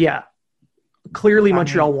 So yeah, clearly I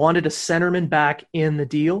Montreal mean- wanted a centerman back in the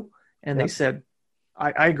deal, and they Yep. said,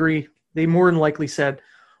 I agree. They more than likely said,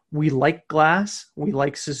 we like Glass, we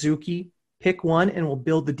like Suzuki, pick one, and we'll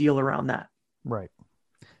build the deal around that. Right.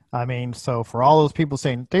 I mean, so for all those people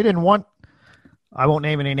saying they didn't want, I won't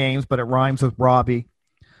name any names, but it rhymes with Robbie.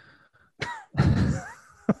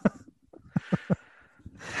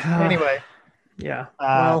 Anyway, Yeah.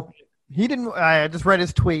 Uh, Well, he didn't. I just read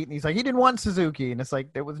his tweet, and he's like, he didn't want Suzuki, and it's like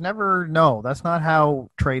it was never. No, that's not how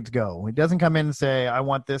trades go. He doesn't come in and say, I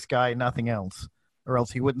want this guy, nothing else, or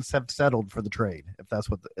else he wouldn't have settled for the trade if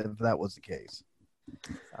if that was the case.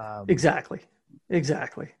 exactly.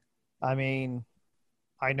 I mean,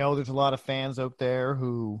 I know there's a lot of fans out there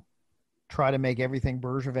who try to make everything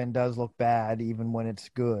Bergevin does look bad, even when it's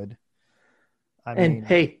good. I And mean,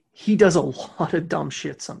 hey, he does a lot of dumb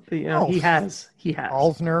shit. He has.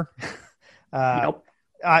 Alzner. Yep.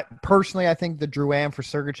 I think the Drouin for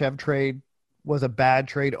Sergachev trade was a bad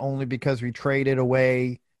trade only because we traded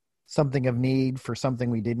away something of need for something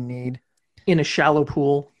we didn't need. In a shallow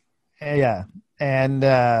pool. Yeah. And,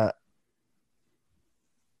 I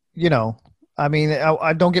mean,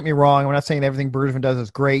 I don't get me wrong. I'm not saying everything Bergevin does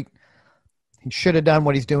is great. He should have done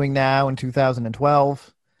what he's doing now in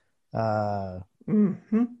 2012.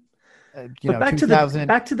 Mm-hmm. But back to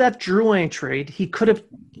that Drouin trade,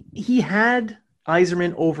 he had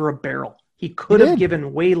Yzerman over a barrel. He could have did.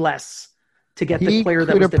 given way less to get the player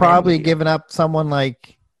that could was have probably demanding. given up someone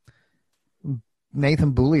like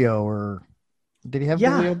Nathan Bulio, or did he have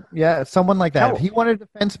Bulio? Yeah, someone like that. Hell. If he wanted a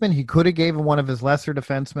defenseman, he could have given one of his lesser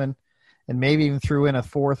defensemen and maybe even threw in a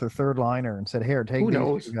fourth or third liner and said, here, take Who these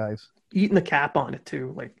knows? two guys. Eating the cap on it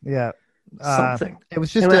too, like Yeah. something. It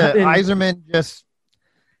was just And- Yzerman just,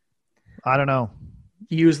 I don't know.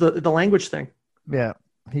 Use the language thing. Yeah.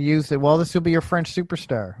 He used it. Well, this will be your French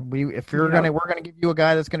superstar. we're gonna give you a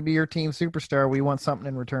guy that's gonna be your team superstar. We want something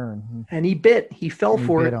in return. And he bit. He fell He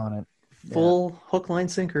for bid it. on it. Full hook, line,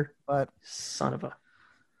 sinker. But Son of a.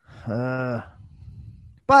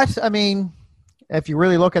 But I mean, if you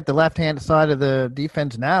really look at the left-hand side of the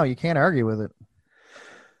defense now, you can't argue with it.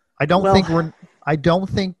 I don't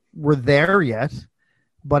think we're there yet,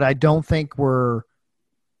 but I don't think the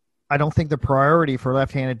priority for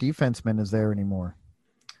left-handed defensemen is there anymore.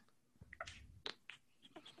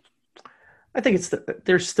 I think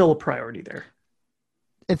there's still a priority there.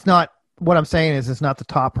 It's not. What I'm saying is, it's not the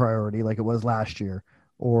top priority like it was last year.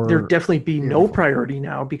 Or There'd definitely be no Beautiful. priority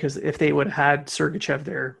now, because if they would have had Sergachev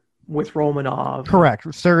there with Romanov. correct,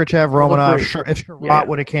 Sergachev, Romanov. great. If Sherratt Yeah.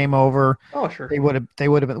 would have came over, Oh, sure. they would have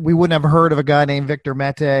been. We wouldn't have heard of a guy named Victor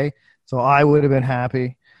Mete, so I would have been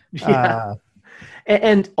happy. Yeah.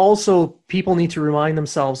 And also, people need to remind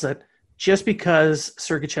themselves that just because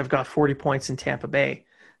Sergachev got 40 points in Tampa Bay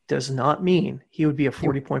does not mean he would be a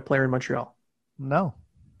 40-point player in Montreal. No,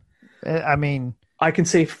 I mean, I can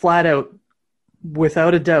say flat out,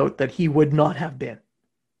 without a doubt, that he would not have been,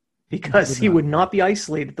 because he would not be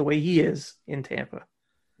isolated the way he is in Tampa.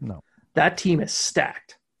 no. That team is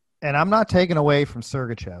stacked. And I'm not taking away from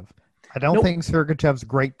Sergachev. I don't Nope. think Sergachev's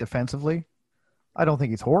great defensively. I don't think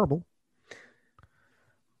he's horrible.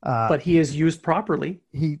 But he is used properly.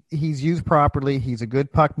 He's used properly. He's a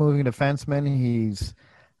good puck moving defenseman. He's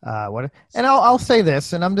and I'll say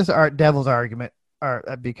this, and I'm just devil's argument,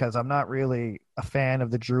 because I'm not really a fan of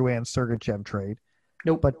the Drouin Sergachev trade.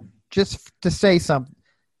 Nope. But just to say something,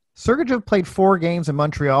 Sergachev played 4 games in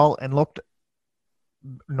Montreal and looked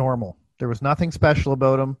normal. There was nothing special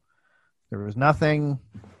about him. There was nothing,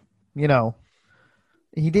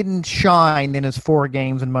 he didn't shine in his 4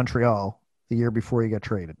 games in Montreal the year before he got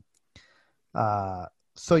traded.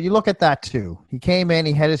 So you look at that too. He came in,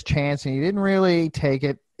 he had his chance, and he didn't really take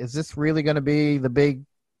it. Is this really going to be the big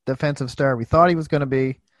defensive star we thought he was going to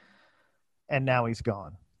be? And now he's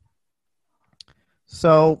gone.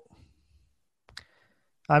 So,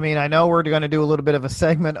 I mean, I know we're going to do a little bit of a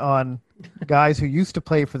segment on guys who used to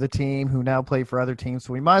play for the team who now play for other teams.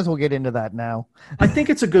 So we might as well get into that now. I think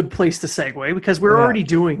it's a good place to segue because we're Yeah. already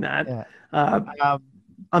doing that. Yeah.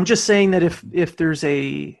 I'm just saying that if there's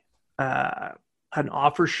an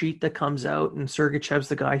offer sheet that comes out and Sergachev's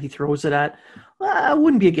the guy he throws it at, I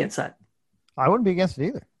wouldn't be against that. I wouldn't be against it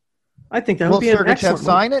either. I think that Will would be an Sergachev excellent move.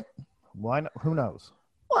 sign it? Why not? Who knows?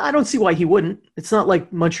 Well, I don't see why he wouldn't. It's not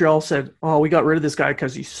like Montreal said, "Oh, we got rid of this guy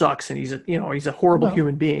because he sucks and he's a horrible No.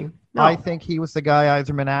 human being." No, I think he was the guy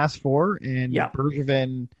Yzerman asked for, and Yeah.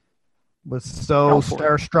 Bergevin was Fell so for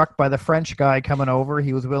it. starstruck by the French guy coming over,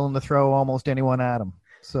 he was willing to throw almost anyone at him.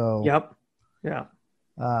 So, Yep. Yeah.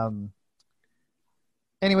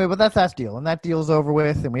 Anyway, but that's that deal, and that deal's over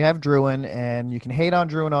with, and we have Drouin, and you can hate on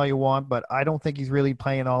Drouin all you want, but I don't think he's really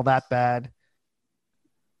playing all that bad.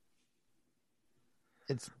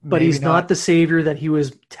 But maybe he's not the savior that he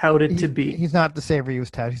was touted to be. He's not the savior he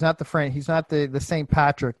was touted. He's not the friend. He's not the St.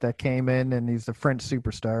 Patrick that came in, and he's the French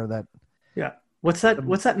superstar that. Yeah. What's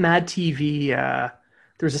that Mad TV?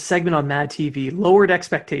 There's a segment on Mad TV, Lowered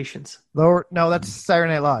Expectations. No, that's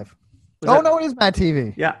Saturday Night Live. Was that- No, it is Mad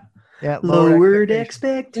TV. Yeah. Yeah, Lowered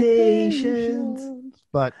Expectations.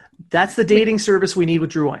 But That's the dating service we need with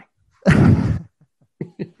Drew Wang.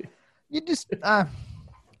 you just,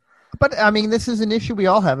 but I mean, this is an issue we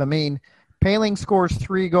all have. I mean, Paling scores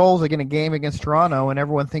 3 goals in a game against Toronto, and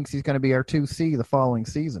everyone thinks he's going to be our 2C the following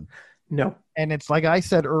season. No. And it's like I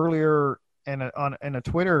said earlier in a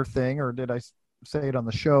Twitter thing, or did I say it on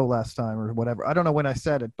the show last time or whatever? I don't know when I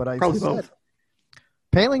said it, but I Probably said both.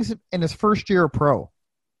 Paling's in his first year of pro,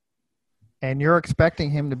 and you're expecting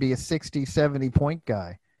him to be a 60, 70-point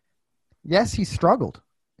guy. Yes, he struggled.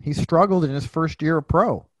 He struggled in his first year of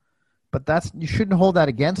pro, but you shouldn't hold that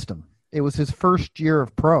against him. It was his first year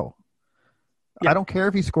of pro. Yeah. I don't care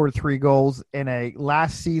if he scored 3 goals in a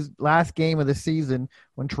last game of the season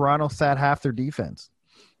when Toronto sat half their defense.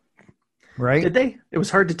 Right? Did they? It was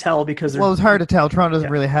hard to tell because It was hard to tell. Toronto doesn't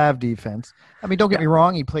Yeah. really have defense. I mean, don't get me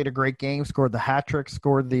wrong. He played a great game, scored the hat trick,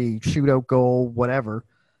 scored the shootout goal, whatever.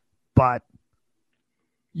 But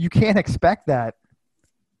you can't expect that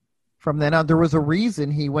from then on. There was a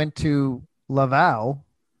reason he went to Laval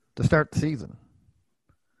to start the season,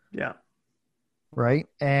 Yeah. right?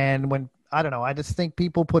 And I don't know, I just think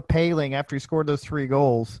people put Paling after he scored those 3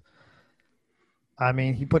 goals. I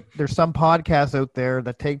mean, there's some podcasts out there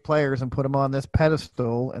that take players and put them on this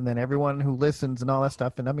pedestal, and then everyone who listens and all that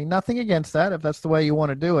stuff. And I mean, nothing against that if that's the way you want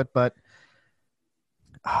to do it, but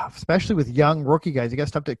especially with young rookie guys, you got to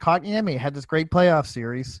stop to Kotkaniemi had this great playoff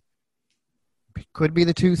series. Could be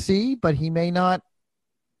the 2C, but he may not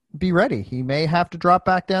be ready. He may have to drop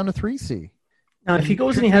back down to 3C. Now, if he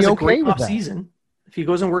goes and he should has be a okay great with off that. season, if he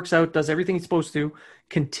goes and works out, does everything he's supposed to,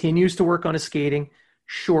 continues to work on his skating,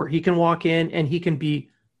 sure, he can walk in and he can be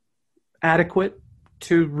adequate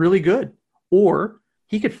to really good. Or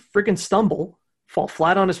he could freaking stumble, fall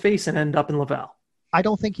flat on his face, and end up in Laval. I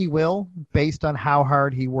don't think he will, based on how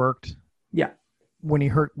hard he worked Yeah. when he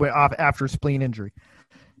hurt after spleen injury.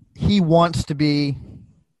 He wants to be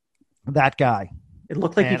that guy. It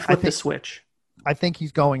looked like he And I flipped the think- switch. I think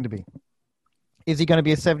he's going to be. Is he going to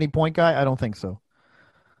be a 70-point guy? I don't think so.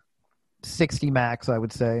 60 max, I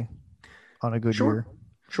would say, on a good Sure. year.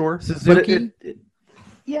 Sure. Suzuki?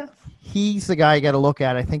 Yeah. He's the guy you got to look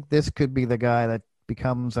at. I think this could be the guy that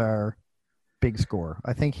becomes our big scorer.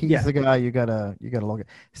 I think he's the guy you gotta look at.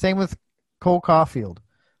 Same with Cole Caulfield.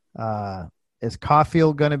 Is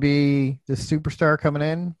Caulfield going to be the superstar coming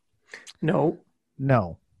in? No.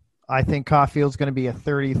 No. I think Caulfield's going to be a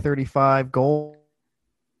 30, 35 goal.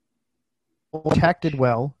 Protected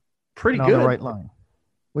well. Pretty and good. on the right line,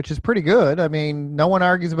 which is pretty good. I mean, no one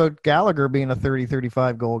argues about Gallagher being a 30,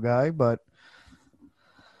 35 goal guy, but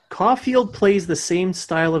Caulfield plays the same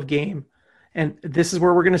style of game. And this is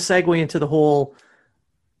where we're going to segue into the whole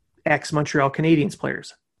ex-Montreal Canadiens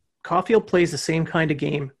players. Caulfield plays the same kind of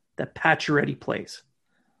game that Pacioretty plays.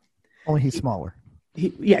 only he's smaller.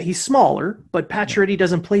 He's smaller, but Pacioretty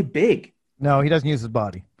doesn't play big. No, he doesn't use his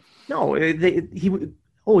body. No, he's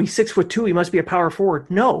 6'2". He must be a power forward.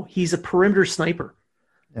 No, he's a perimeter sniper.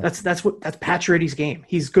 Yeah. That's Pacioretty's game.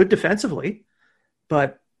 He's good defensively,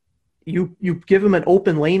 but you give him an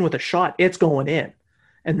open lane with a shot, it's going in,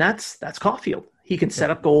 and that's Caulfield. He can set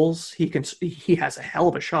up goals. He has a hell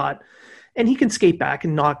of a shot, and he can skate back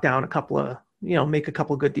and knock down a couple of make a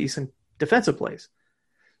couple of good decent defensive plays.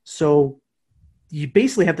 So you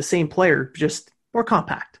basically have the same player, just more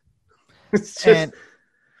compact. It's just.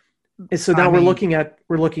 And so now we're looking at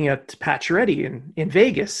Pacioretty in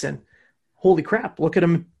Vegas, and holy crap, look at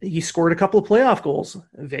him. He scored a couple of playoff goals.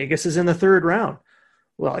 Vegas is in the 3rd round.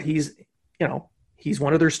 Well, he's He's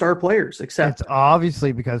one of their star players, except It's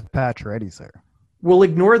obviously because Pacioretty's there. we'll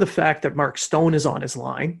ignore the fact that Mark Stone is on his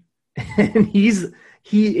line, and he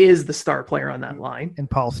is the star player on that line. And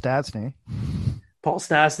Paul Stastny. Paul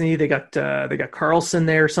Stastny, they got Carlson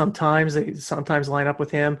there sometimes. They sometimes line up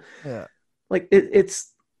with him. Yeah. Like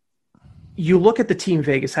it's you look at the team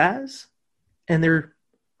Vegas has, and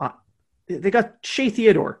they got Shea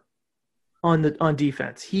Theodore on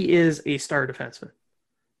defense. He is a star defenseman.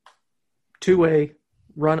 Two-way,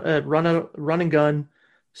 run and gun,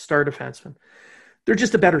 star defenseman. They're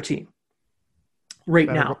just a better team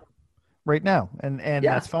now. Right now. And Yeah.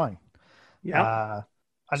 that's fine. Yeah.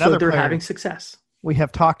 Another So they're player having success. we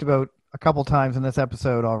have talked about a couple times in this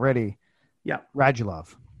episode already. Yeah.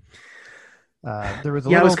 Radulov. There was a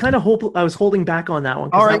Yeah, I little... I was holding back on that one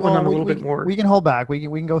because All right, that one well, I'm a we, little we, bit more. we can hold back. We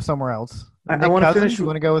can go somewhere else. I Nick wanna Cousins, finish You with-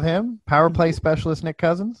 want to go with him? Power play specialist Nick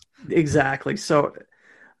Cousins? Exactly. So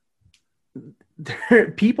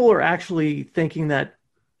people are actually thinking that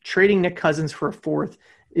trading Nick Cousins for a fourth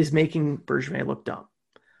is making Bergevin look dumb.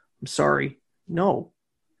 I'm sorry. No.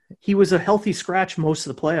 He was a healthy scratch most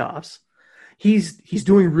of the playoffs. He's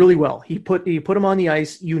doing really well. He put him on the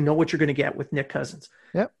ice. You know what you're going to get with Nick Cousins.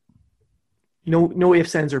 Yep. No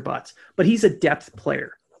ifs, ands, or buts. But he's a depth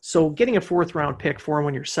player. So getting a fourth round pick for him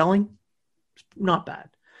when you're selling, not bad.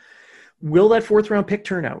 Will that fourth round pick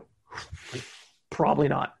turn out? Probably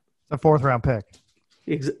not. A fourth round pick,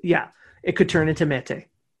 Yeah, it could turn into Mete.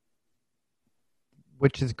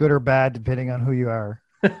 which is good or bad depending on who you are.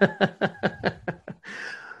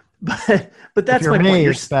 but that's if you're my me, point.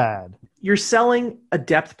 it's bad. You're selling a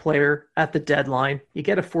depth player at the deadline. You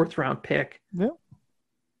get a fourth round pick. Yep.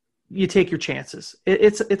 You take your chances.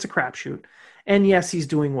 It's a crapshoot. And yes, he's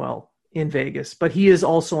doing well in Vegas, but he is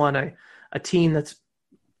also on a team that's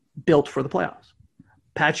built for the playoffs.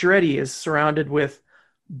 Pacioretty is surrounded with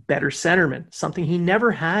better centermen, something he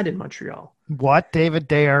never had in Montreal. What? David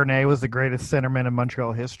Desharnais was the greatest centerman in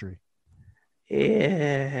Montreal history.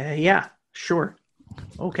 Yeah, sure.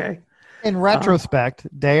 Okay. In retrospect,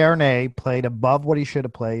 Desharnais played above what he should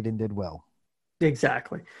have played and did well.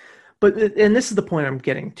 Exactly. And this is the point I'm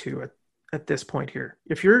getting to at this point here.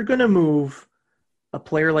 If you're going to move a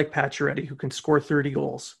player like Pacioretty who can score 30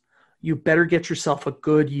 goals, you better get yourself a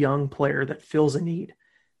good young player that fills a need.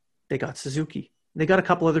 They got Suzuki. They got a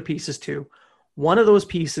couple other pieces too. One of those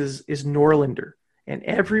pieces is Norlinder, and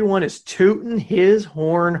everyone is tooting his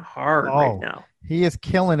horn hard right now. He is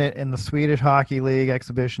killing it in the Swedish Hockey League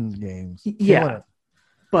exhibitions games. Yeah.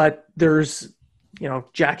 But there's,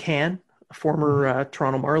 Jack Han, a former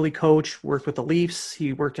Toronto Marley coach, worked with the Leafs.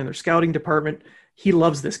 He worked in their scouting department. He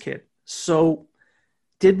loves this kid. So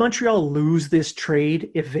did Montreal lose this trade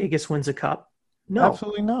if Vegas wins a cup? No.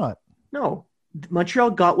 Absolutely not. No.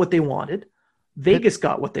 Montreal got what they wanted. Vegas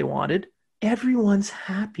got what they wanted. Everyone's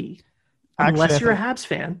happy. Unless you're a Habs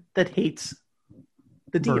fan that hates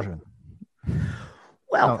the deal. Version.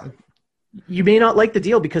 Well, you may not like the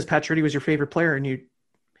deal because Pacioretty was your favorite player and you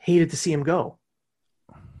hated to see him go.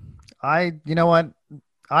 You know what?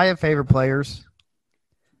 I have favorite players.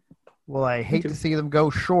 Well, I hate to see them go,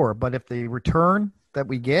 sure, but if the return that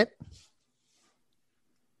we get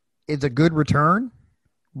is a good return,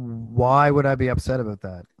 why would I be upset about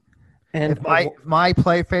that? And if my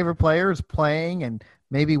favorite player is playing and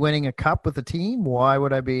maybe winning a cup with the team, why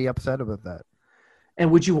would I be upset about that?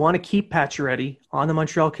 And would you want to keep Pacioretty on the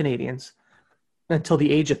Montreal Canadiens until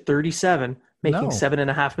the age of 37, making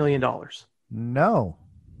 $7.5 million? No.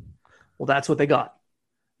 Well, that's what they got.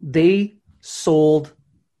 They sold.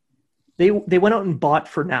 They went out and bought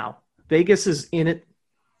for now. Vegas is in it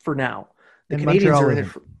for now. The And Canadians Montreal are in it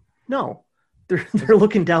for no. They're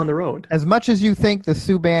looking down the road. As much as you think the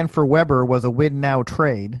Subban for Weber was a win now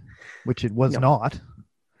trade, which it was not.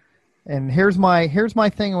 And here's my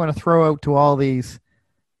thing I want to throw out to all these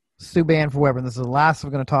Subban for Weber, and this is the last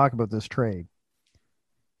I'm going to talk about this trade.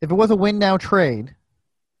 If it was a win now trade,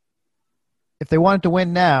 if they wanted to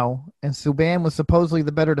win now, and Subban was supposedly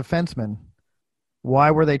the better defenseman,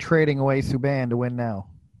 why were they trading away Subban to win now?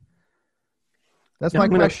 That's my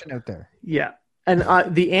question out there. Yeah. And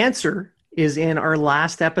the answer is in our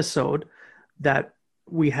last episode that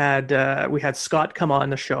we had Scott come on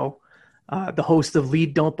the show, the host of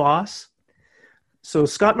Lead Don't Boss. So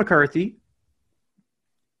Scott McCarthy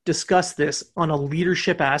discussed this on a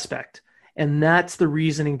leadership aspect, and that's the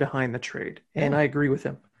reasoning behind the trade. And I agree with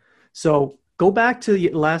him. So go back to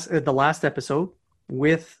the last episode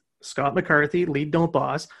with Scott McCarthy, Lead Don't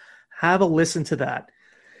Boss. Have a listen to that.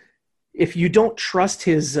 If you don't trust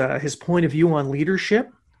his point of view on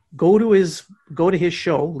leadership, go to his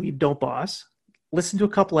show, Lead Don't Boss. Listen to a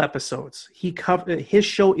couple episodes. His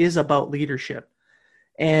show is about leadership,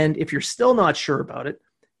 And if you're still not sure about it,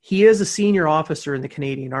 he is a senior officer in the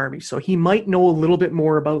Canadian Army, so he might know a little bit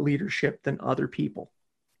more about leadership than other people.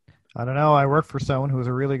 I don't know. I worked for someone who was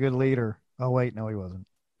a really good leader. Oh, wait. No, he wasn't.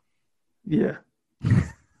 Yeah.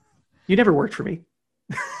 You never worked for me.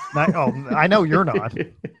 I know you're not.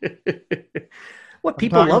 What,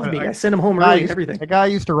 people love me. I send them home early and everything. The guy I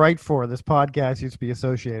used to write for, this podcast used to be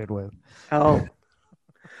associated with. Oh,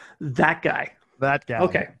 that guy. That guy.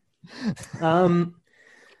 Okay.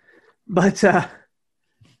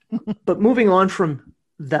 But moving on from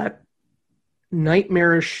that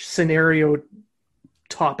nightmarish scenario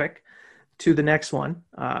topic to the next one,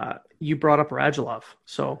 you brought up Radulov.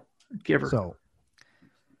 So give her. So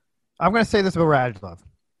I'm going to say this about Radulov.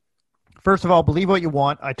 First of all, believe what you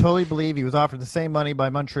want. I totally believe he was offered the same money by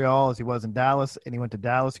Montreal as he was in Dallas, and he went to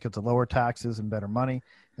Dallas because of lower taxes and better money.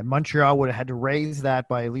 And Montreal would have had to raise that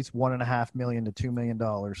by at least $1.5 million to $2 million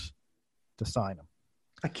to sign him.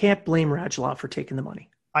 I can't blame Radulov for taking the money.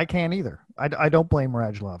 I can't either. I don't blame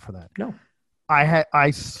Radulov for that. No.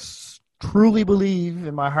 I truly believe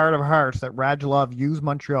in my heart of hearts that Radulov used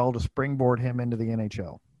Montreal to springboard him into the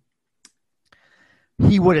NHL.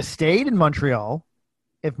 He would have stayed in Montreal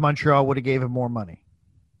if Montreal would have gave him more money.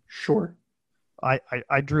 Sure.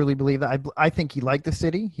 I truly believe that. I think he liked the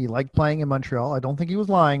city. He liked playing in Montreal. I don't think he was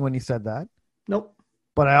lying when he said that. Nope.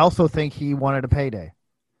 But I also think he wanted a payday.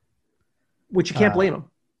 Which you can't blame him.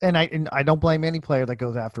 And I don't blame any player that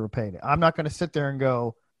goes after a payday. I'm not going to sit there and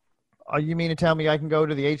go, oh, you mean to tell me I can go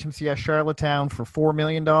to the HMCS Charlottetown for $4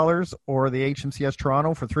 million or the HMCS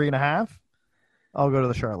Toronto for $3.5 million? I'll go to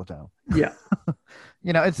the Charlottetown. Yeah.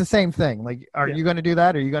 It's the same thing. Like, are you going to do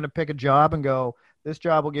that? Are you going to pick a job and go, this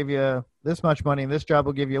job will give you this much money and this job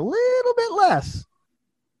will give you a little bit less?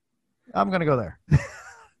 I'm going to go there.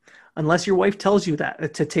 Unless your wife tells you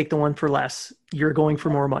that to take the one for less, you're going for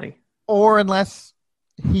more money. Or unless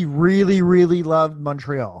he really, really loved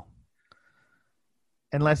Montreal.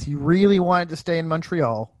 Unless he really wanted to stay in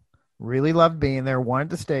Montreal, really loved being there, wanted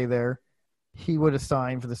to stay there, he would have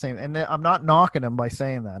signed for the same. And I'm not knocking him by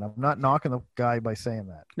saying that. I'm not knocking the guy by saying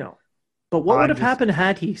that. No. But what would have happened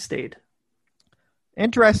had he stayed?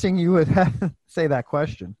 Interesting you would say that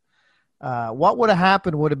question. What would have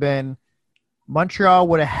happened would have been Montreal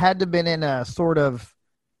would have had to been in a sort of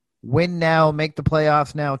win now, make the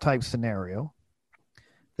playoffs now type scenario.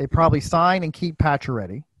 They probably sign and keep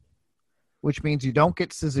Pacioretty, which means you don't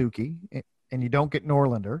get Suzuki and you don't get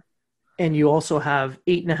Norlinder. And you also have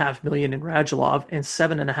 $8.5 million in Radulov and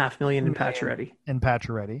 $7.5 million in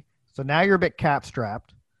Pacioretty. So now you're a bit cap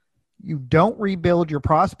strapped. You don't rebuild your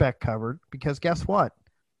prospect cupboard because guess what?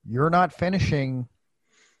 You're not finishing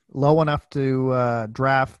low enough to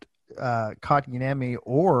draft Kotkaniemi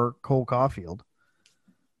or Cole Caulfield.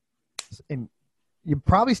 And you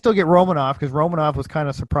probably still get Romanov because Romanov was kind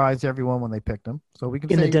of surprised everyone when they picked him. So we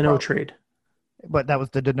can in say the Danault trade. But that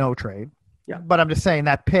was the Danault trade. Yeah. But I'm just saying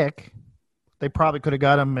that pick, they probably could have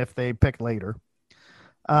got him if they picked later.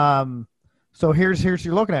 So here's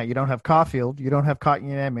you're looking at. You don't have Caulfield, you don't have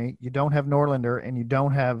Kotkaniemi, you don't have Norlinder, and you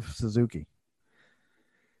don't have Suzuki.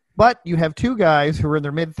 But you have two guys who are in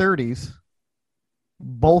their mid-30s,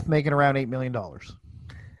 both making around $8 million.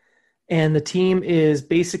 And the team is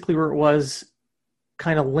basically where it was,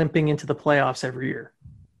 kind of limping into the playoffs every year.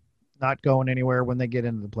 Not going anywhere when they get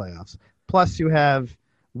into the playoffs. Plus you have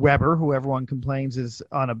Weber, who everyone complains is he's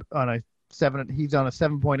on a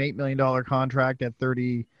 $7.8 million contract at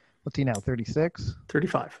 30. What's he now? 36?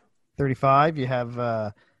 35. 35. You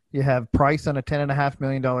have Price on a $10.5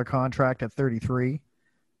 million contract at 33.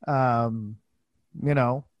 Then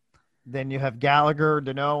you have Gallagher,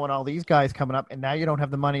 Danault, and all these guys coming up, and now you don't have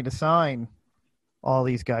the money to sign all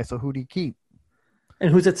these guys. So who do you keep? And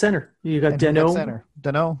who's at center? You got Danault.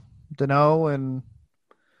 Danault, and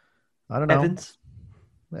I don't know.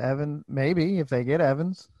 Evans, maybe if they get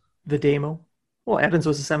Evans. Vidamo. Well, Evans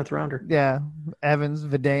was a 7th rounder. Yeah, Evans,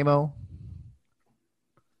 Vidamo.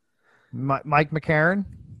 Mike McCarron.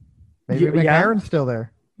 Maybe McCarron's still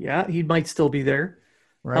there. Yeah, he might still be there.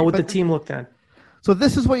 Right? How would the team look then? So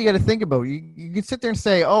this is what you got to think about. You can sit there and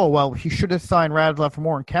say, oh, well, he should have signed Radulov for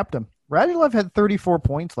more and kept him. Radulov had 34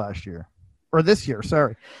 points last year. Or this year,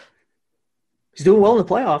 sorry. He's doing well in the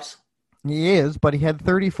playoffs. He is, but he had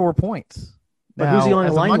 34 points. But who's he on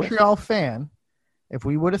the line with? As a Montreal fan, if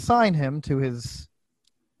we would have signed him to his,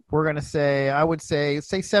 we're going to say, I would say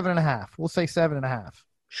 7.5. We'll say 7.5.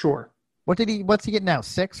 Sure. What's he get now?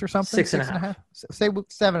 6 or something? 6.5. Say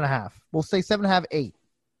 7.5. We'll say 7.5, 8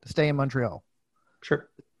 to stay in Montreal. Sure.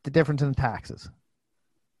 The difference in the taxes.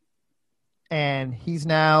 And he's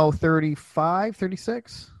now 35,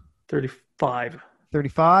 36? 35.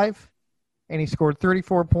 35. and he scored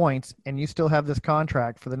 34 points, and you still have this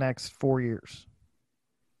contract for the next 4 years.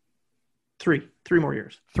 Three more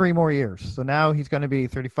years. 3 more years. So now he's going to be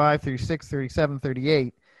 35, 36, 37,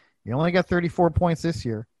 38. You only got 34 points this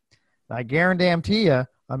year. I guarantee you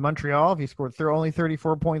on Montreal, if he scored only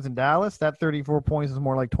 34 points in Dallas, that 34 points is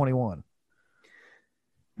more like 21.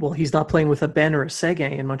 Well, he's not playing with a Ben or a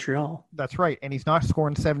Seguin in Montreal. That's right. And he's not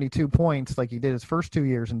scoring 72 points like he did his first 2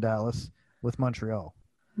 years in Dallas with Montreal.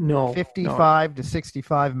 No. 55 to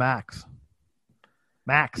 65 max.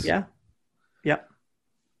 Max. Yeah. Yep.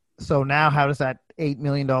 So now how does that $8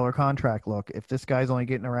 million contract look if this guy's only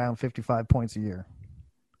getting around 55 points a year?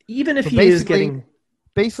 Even if he is getting...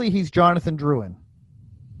 Basically, he's Jonathan Drouin.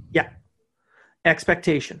 Yeah.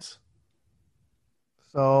 Expectations.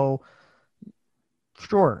 So,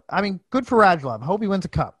 sure. I mean, good for Radulov. I hope he wins a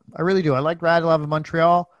cup. I really do. I like Radulov in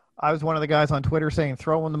Montreal. I was one of the guys on Twitter saying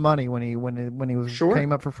throw him the money when he was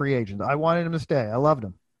came up for free agent. I wanted him to stay. I loved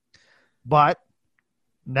him. But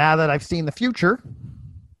now that I've seen the future,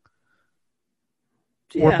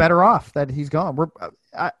 we're better off that he's gone.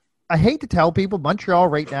 I hate to tell people Montreal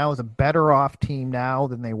right now is a better off team now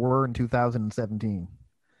than they were in 2017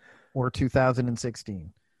 or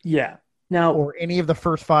 2016. Yeah. Now, or any of the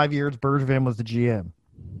first 5 years Bergevin was the GM.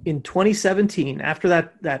 In 2017, after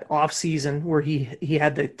that off season where he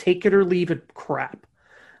had the take it or leave it crap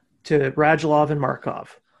to Radulov and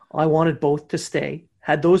Markov, I wanted both to stay.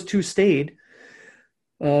 Had those two stayed,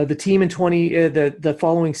 the team in the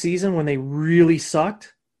following season when they really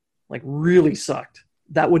sucked,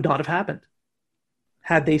 that would not have happened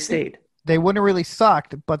had they stayed. They wouldn't have really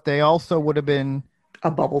sucked, but they also would have been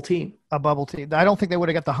a bubble team. I don't think they would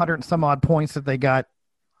have got the 100 and some odd points that they got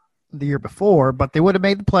the year before, but they would have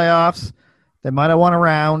made the playoffs. They might have won a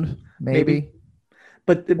round, maybe.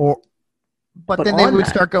 But then they would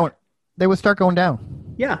start going. They would start going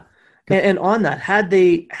down. Yeah, and on that, had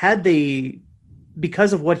they,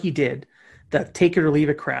 because of what he did, that take it or leave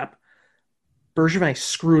it crap, Bergevin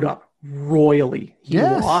screwed up royally. He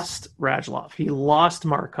lost Radulov. He lost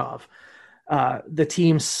Markov. The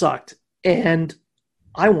team sucked, and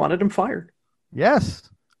I wanted him fired. Yes,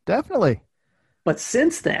 definitely. But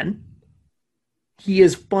since then, he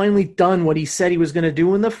has finally done what he said he was going to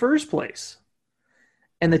do in the first place.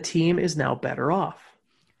 And the team is now better off.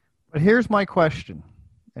 But here's my question,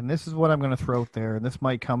 and this is what I'm going to throw out there, and this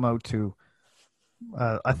might come out to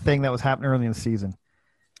a thing that was happening early in the season.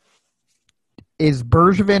 Is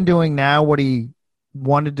Bergevin doing now what he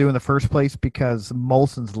wanted to do in the first place because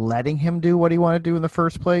Molson's letting him do what he wanted to do in the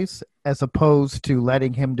first place, as opposed to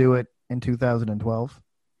letting him do it in 2012?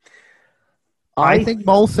 I think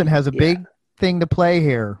Molson has a big thing to play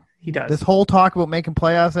here. He does. This whole talk about making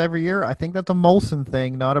playoffs every year, I think that's a Molson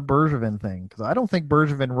thing, not a Bergevin thing. Because I don't think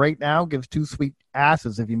Bergevin right now gives two sweet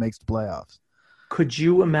asses if he makes the playoffs. Could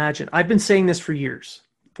you imagine? I've been saying this for years.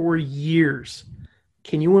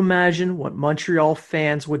 Can you imagine what Montreal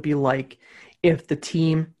fans would be like if the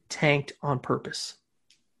team tanked on purpose?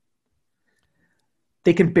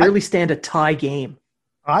 They can barely stand a tie game.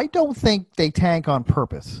 I don't think they tank on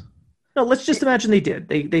purpose. No, let's just imagine they did.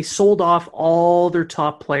 They sold off all their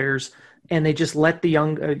top players, and they just let the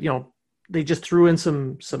young, they just threw in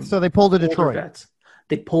some. So they pulled a Detroit. Vets.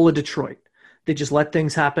 They pull a Detroit. They just let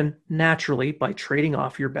things happen naturally by trading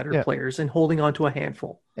off your better players and holding on to a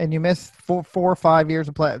handful. And you miss 4 or 5 years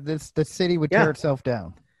of play. The city would tear itself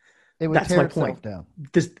down. It would tear itself down.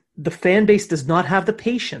 The fan base does not have the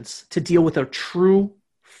patience to deal with a true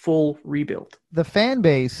full rebuild. The fan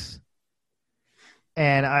base.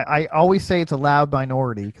 And I always say it's a loud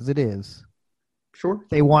minority because it is. Sure.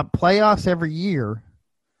 They want playoffs every year,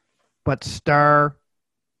 but star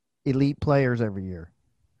elite players every year.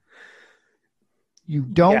 You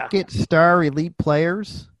don't get star elite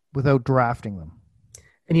players without drafting them.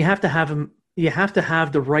 And you have to have them. You have to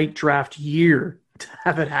have the right draft year to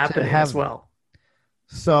have it happen as well.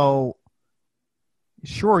 So,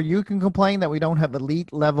 sure, you can complain that we don't have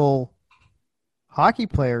elite level hockey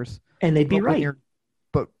players, and they'd be right.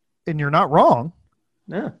 And you're not wrong.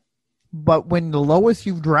 Yeah. But when the lowest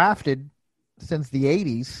you've drafted since the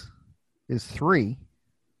 80s is 3,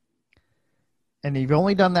 and you've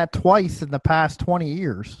only done that twice in the past 20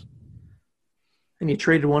 years. And you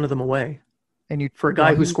traded one of them away. And for a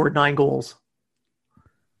guy who scored 9 goals.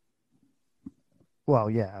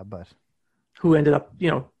 Well, yeah, but who ended up,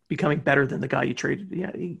 becoming better than the guy you traded.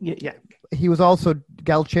 Yeah. He was also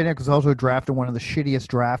Galchenyuk was also drafted one of the shittiest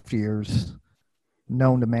draft years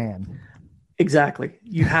known to man. Exactly.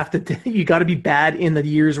 You got to be bad in the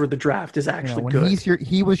years where the draft is actually good.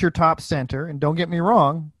 He was your top center, and don't get me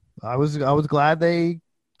wrong, I was glad they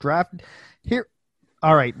drafted here.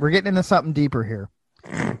 All right, we're getting into something deeper here.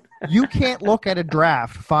 You can't look at a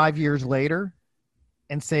draft 5 years later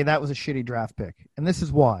and say that was a shitty draft pick. And this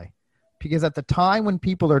is why. Because at the time when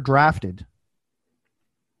people are drafted,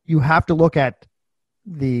 you have to look at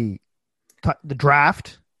the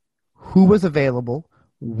draft, who was available,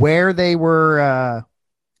 where they were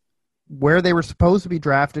supposed to be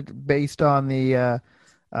drafted based on the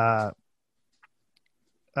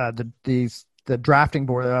drafting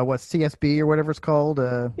board, what, CSB or whatever it's called.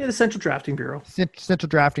 The Central Drafting Bureau. Central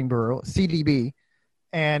Drafting Bureau, CDB.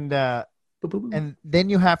 And then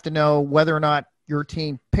you have to know whether or not your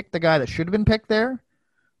team picked the guy that should have been picked there,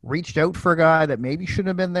 reached out for a guy that maybe shouldn't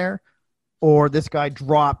have been there, or this guy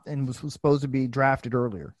dropped and was supposed to be drafted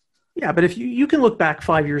earlier. Yeah, but if you can look back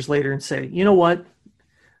 5 years later and say, you know what,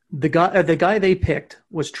 the guy they picked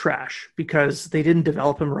was trash because they didn't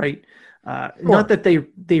develop him right. Sure. Not that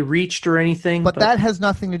they reached or anything, but that has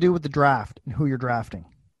nothing to do with the draft and who you're drafting.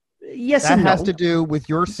 Yes, that and has no. to do with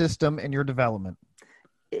your system and your development.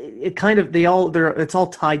 It kind of it's all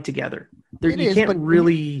tied together. You can't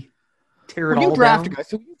really tear it all draft down. A guy,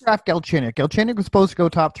 so you draft Galchenyuk. Galchenyuk was supposed to go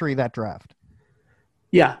top 3 that draft.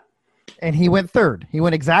 Yeah, and he went 3rd. He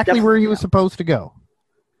went exactly where he was supposed to go.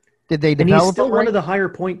 Did they develop? And he's still one of the higher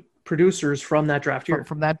point producers from that draft year.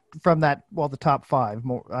 From that, well, the top 5.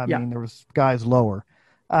 I mean, there was guys lower.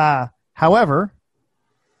 However,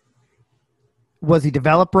 was he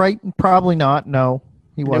developed right? Probably not. No,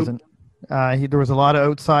 he wasn't. There was a lot of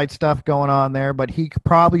outside stuff going on there, but he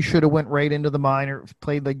probably should have went right into the minor,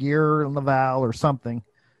 played the year in Laval or something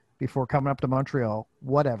before coming up to Montreal.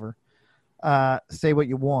 Whatever. Say what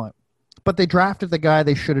you want. But they drafted the guy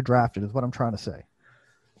they should have drafted is what I'm trying to say.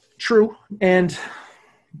 True. And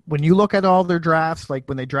when you look at all their drafts, like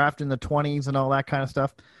when they draft in the 20s and all that kind of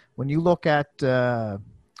stuff, when you look at Mike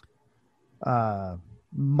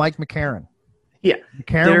McCarron. Yeah,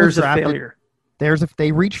 there's a failure.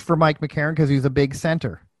 They reached for Mike McCarron because he was a big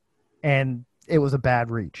center, and it was a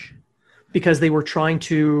bad reach. Because they were trying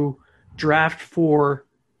to draft for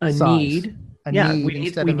a size. Need. We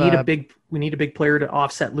need a big player to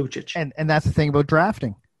offset Lucic. And that's the thing about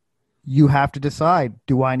drafting. You have to decide,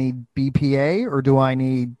 do I need BPA or do I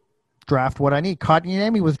need draft what I need?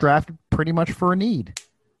 Kotkaniemi was drafted pretty much for a need,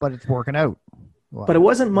 but it's working out. Well, but it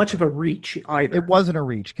wasn't much of a reach either. It wasn't a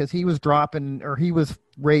reach because he was dropping or he was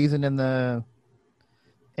raising in the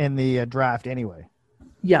draft anyway.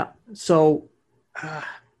 Yeah. So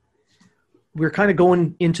we're kind of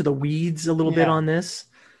going into the weeds a little bit on this.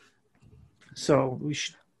 So we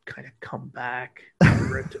should kind of come back.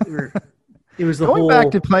 It was going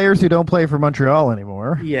back to players who don't play for Montreal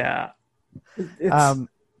anymore. Yeah. I'm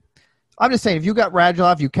just saying, if you got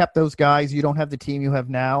Radulov, you kept those guys, you don't have the team you have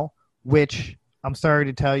now, which I'm sorry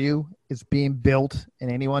to tell you is being built.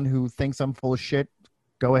 And anyone who thinks I'm full of shit,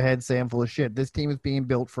 go ahead, say I'm full of shit. This team is being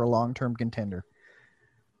built for a long-term contender.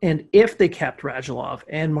 And if they kept Radulov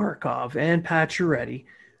and Markov and Pacioretty,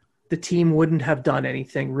 the team wouldn't have done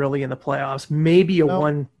anything really in the playoffs. Maybe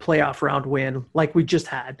one playoff round win like we just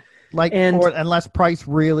had. Unless Price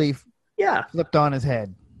really flipped on his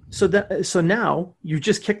head. So now you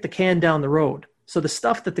just kick the can down the road. So the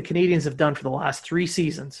stuff that the Canadians have done for the last 3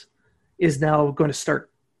 seasons is now going to start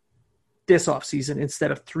this offseason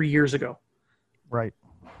instead of 3 years ago. Right.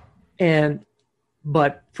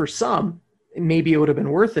 But for some, maybe it would have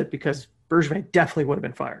been worth it because Bergevin definitely would have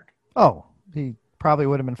been fired. Oh, he probably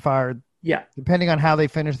would have been fired. Yeah. Depending on how they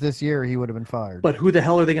finish this year, he would have been fired. But who the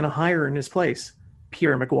hell are they going to hire in his place?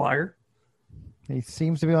 Pierre Maguire. He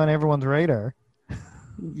seems to be on everyone's radar.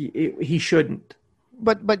 He shouldn't.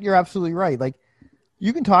 But you're absolutely right. Like,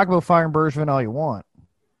 you can talk about firing Bergevin all you want.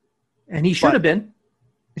 And he should have been.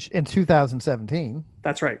 In 2017.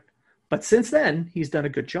 That's right. But since then, he's done a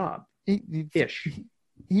good job. He's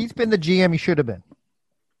been the GM he should have been.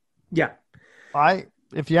 Yeah.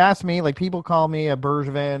 If you ask me, like, people call me a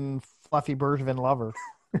fluffy Bergevin lover.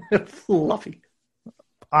 Fluffy.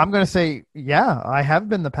 I'm going to say, yeah, I have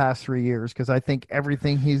been the past 3 years because I think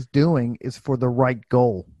everything he's doing is for the right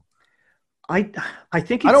goal. I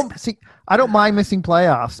think I don't mind missing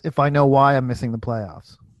playoffs if I know why I'm missing the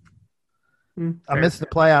playoffs. I miss the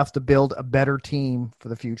playoffs to build a better team for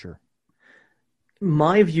the future.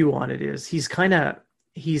 My view on it is he's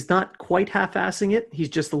not quite half-assing it. He's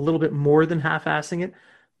just a little bit more than half-assing it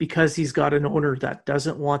because he's got an owner that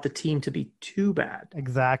doesn't want the team to be too bad.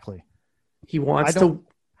 Exactly. He wants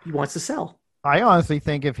to sell. I honestly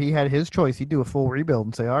think if he had his choice, he'd do a full rebuild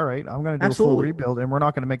and say, all right, I'm going to do a full rebuild, and we're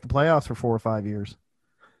not going to make the playoffs for 4 or 5 years.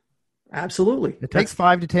 Absolutely. It takes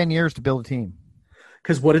 5 to 10 years to build a team.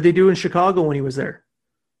 Because what did they do in Chicago when he was there?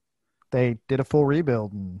 they did a full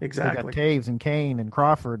rebuild. And Exactly. They got Taves and Kane and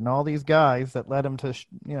Crawford and all these guys that led them to,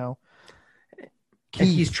 And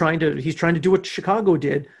he's trying to do what Chicago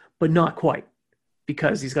did, but not quite,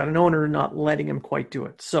 because he's got an owner not letting him quite do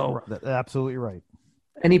it. So absolutely right.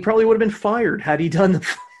 And he probably would have been fired had he done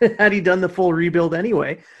the full rebuild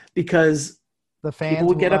anyway, because the fans people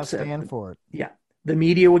would get upset. Stand for it. Yeah, the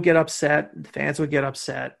media would get upset. The fans would get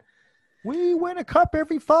upset. We win a cup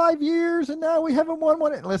every 5 years, and now we haven't won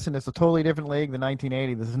one. Listen, it's a totally different league than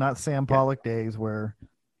 1980. This is not Sam Pollock days where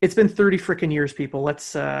it's been 30 freaking years, people.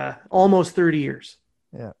 Let's almost 30 years.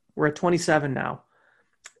 Yeah, we're at 27 now.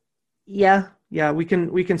 Yeah, we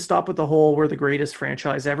can stop with the whole "we're the greatest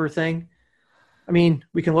franchise ever" thing. I mean,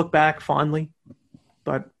 we can look back fondly,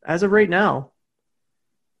 but as of right now,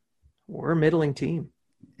 we're a middling team.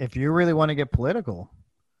 If you really want to get political,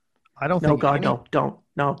 I don't think.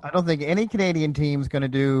 No. I don't think any Canadian team's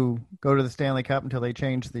going to go to the Stanley Cup until they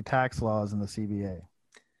change the tax laws in the CBA.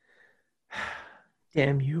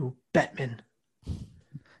 Damn you, Bettman!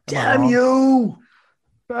 Damn you,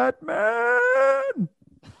 Batman!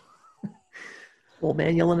 Old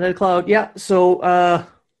man yelling at a cloud. Yeah. So,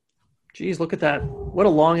 geez, look at that! What a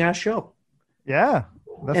long ass show. Yeah.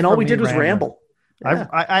 And all we did was ramble. Yeah.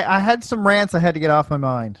 I had some rants I had to get off my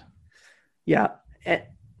mind. Yeah.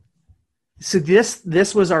 So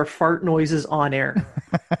this was our fart noises on air.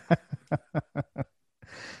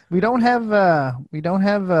 We don't have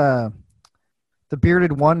the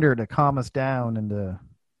bearded wonder to calm us down and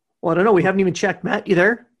Well, I don't know. We haven't even checked. Matt, you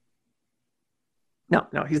there? No,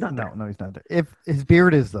 he's not there. No, he's not there. If his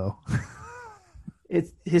beard is though.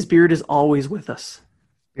 His beard is always with us.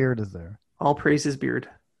 Beard is there. All praise his beard.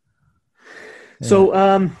 Yeah.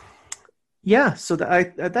 So, so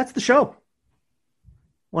that's the show.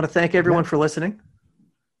 I want to thank everyone for listening.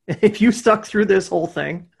 If you stuck through this whole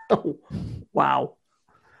thing, wow.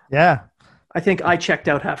 Yeah. I think I checked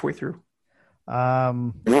out halfway through. Are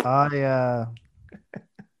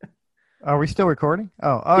we still recording?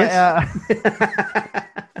 Yes.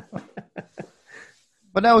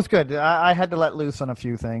 But that was good. I had to let loose on a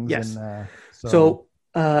few things. Yes. And, so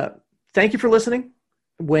thank you for listening.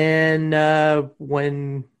 When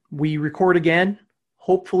we record again,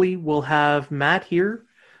 hopefully we'll have Matt here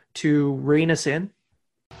to rein us in.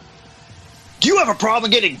 Do you have a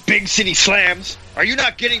problem getting big city slams? Are you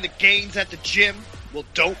not getting the gains at the gym? Well,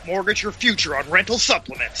 don't mortgage your future on rental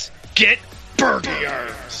supplements. Get Bergie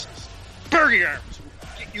Arms. Bergie Arms will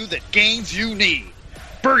get you the gains you need.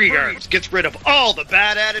 Bergie Arms gets rid of all the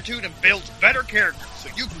bad attitude and builds better character so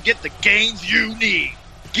you can get the gains you need.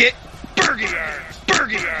 Get Bergie Arms.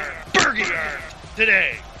 Bergie Arms. Bergie Arms.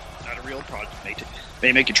 Today. Not a real product.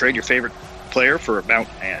 May make you trade your favorite player for a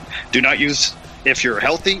mountain man. Do not use if you're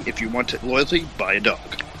healthy. If you want loyalty, buy a dog.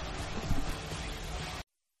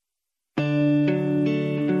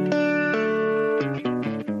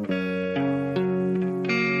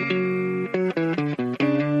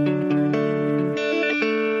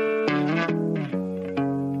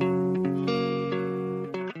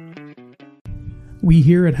 We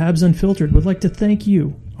here at Habs Unfiltered would like to thank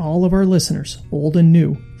you, all of our listeners, old and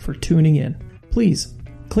new, for tuning in. Please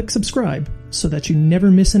click subscribe so that you never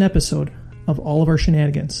miss an episode of all of our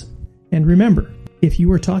shenanigans. And remember, if you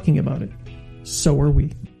are talking about it, so are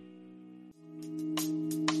we.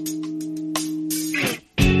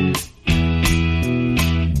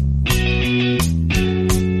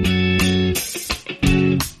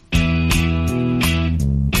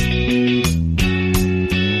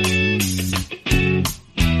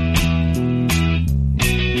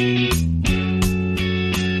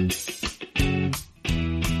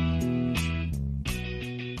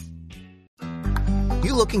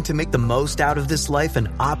 Looking to make the most out of this life and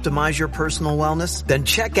optimize your personal wellness? Then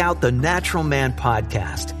check out the Natural Man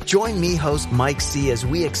Podcast. Join me, host Mike C., as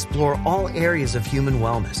we explore all areas of human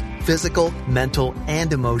wellness, physical, mental,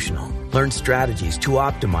 and emotional. Learn strategies to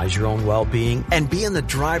optimize your own well-being and be in the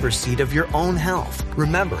driver's seat of your own health.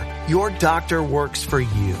 Remember, your doctor works for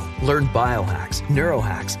you. Learn biohacks,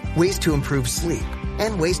 neurohacks, ways to improve sleep,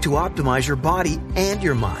 and ways to optimize your body and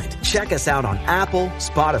your mind. Check us out on Apple,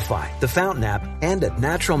 Spotify, the Fountain app, and at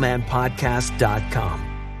naturalmanpodcast.com.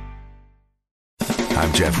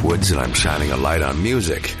 I'm Jeff Woods, and I'm shining a light on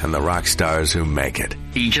music and the rock stars who make it.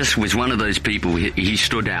 He just was one of those people, he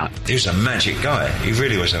stood out. He was a magic guy. He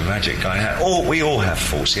really was a magic guy. We all have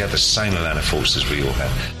faults. He had the same amount of faults as we all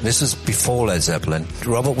have. This was before Led Zeppelin.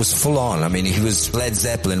 Robert was full on. I mean, he was Led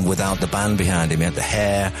Zeppelin without the band behind him. He had the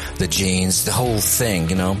hair, the jeans, the whole thing,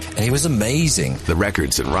 you know. And he was amazing. The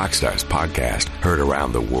Records and Rockstars podcast, heard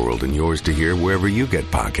around the world and yours to hear wherever you get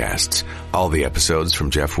podcasts. All the episodes from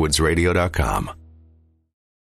JeffWoodsRadio.com.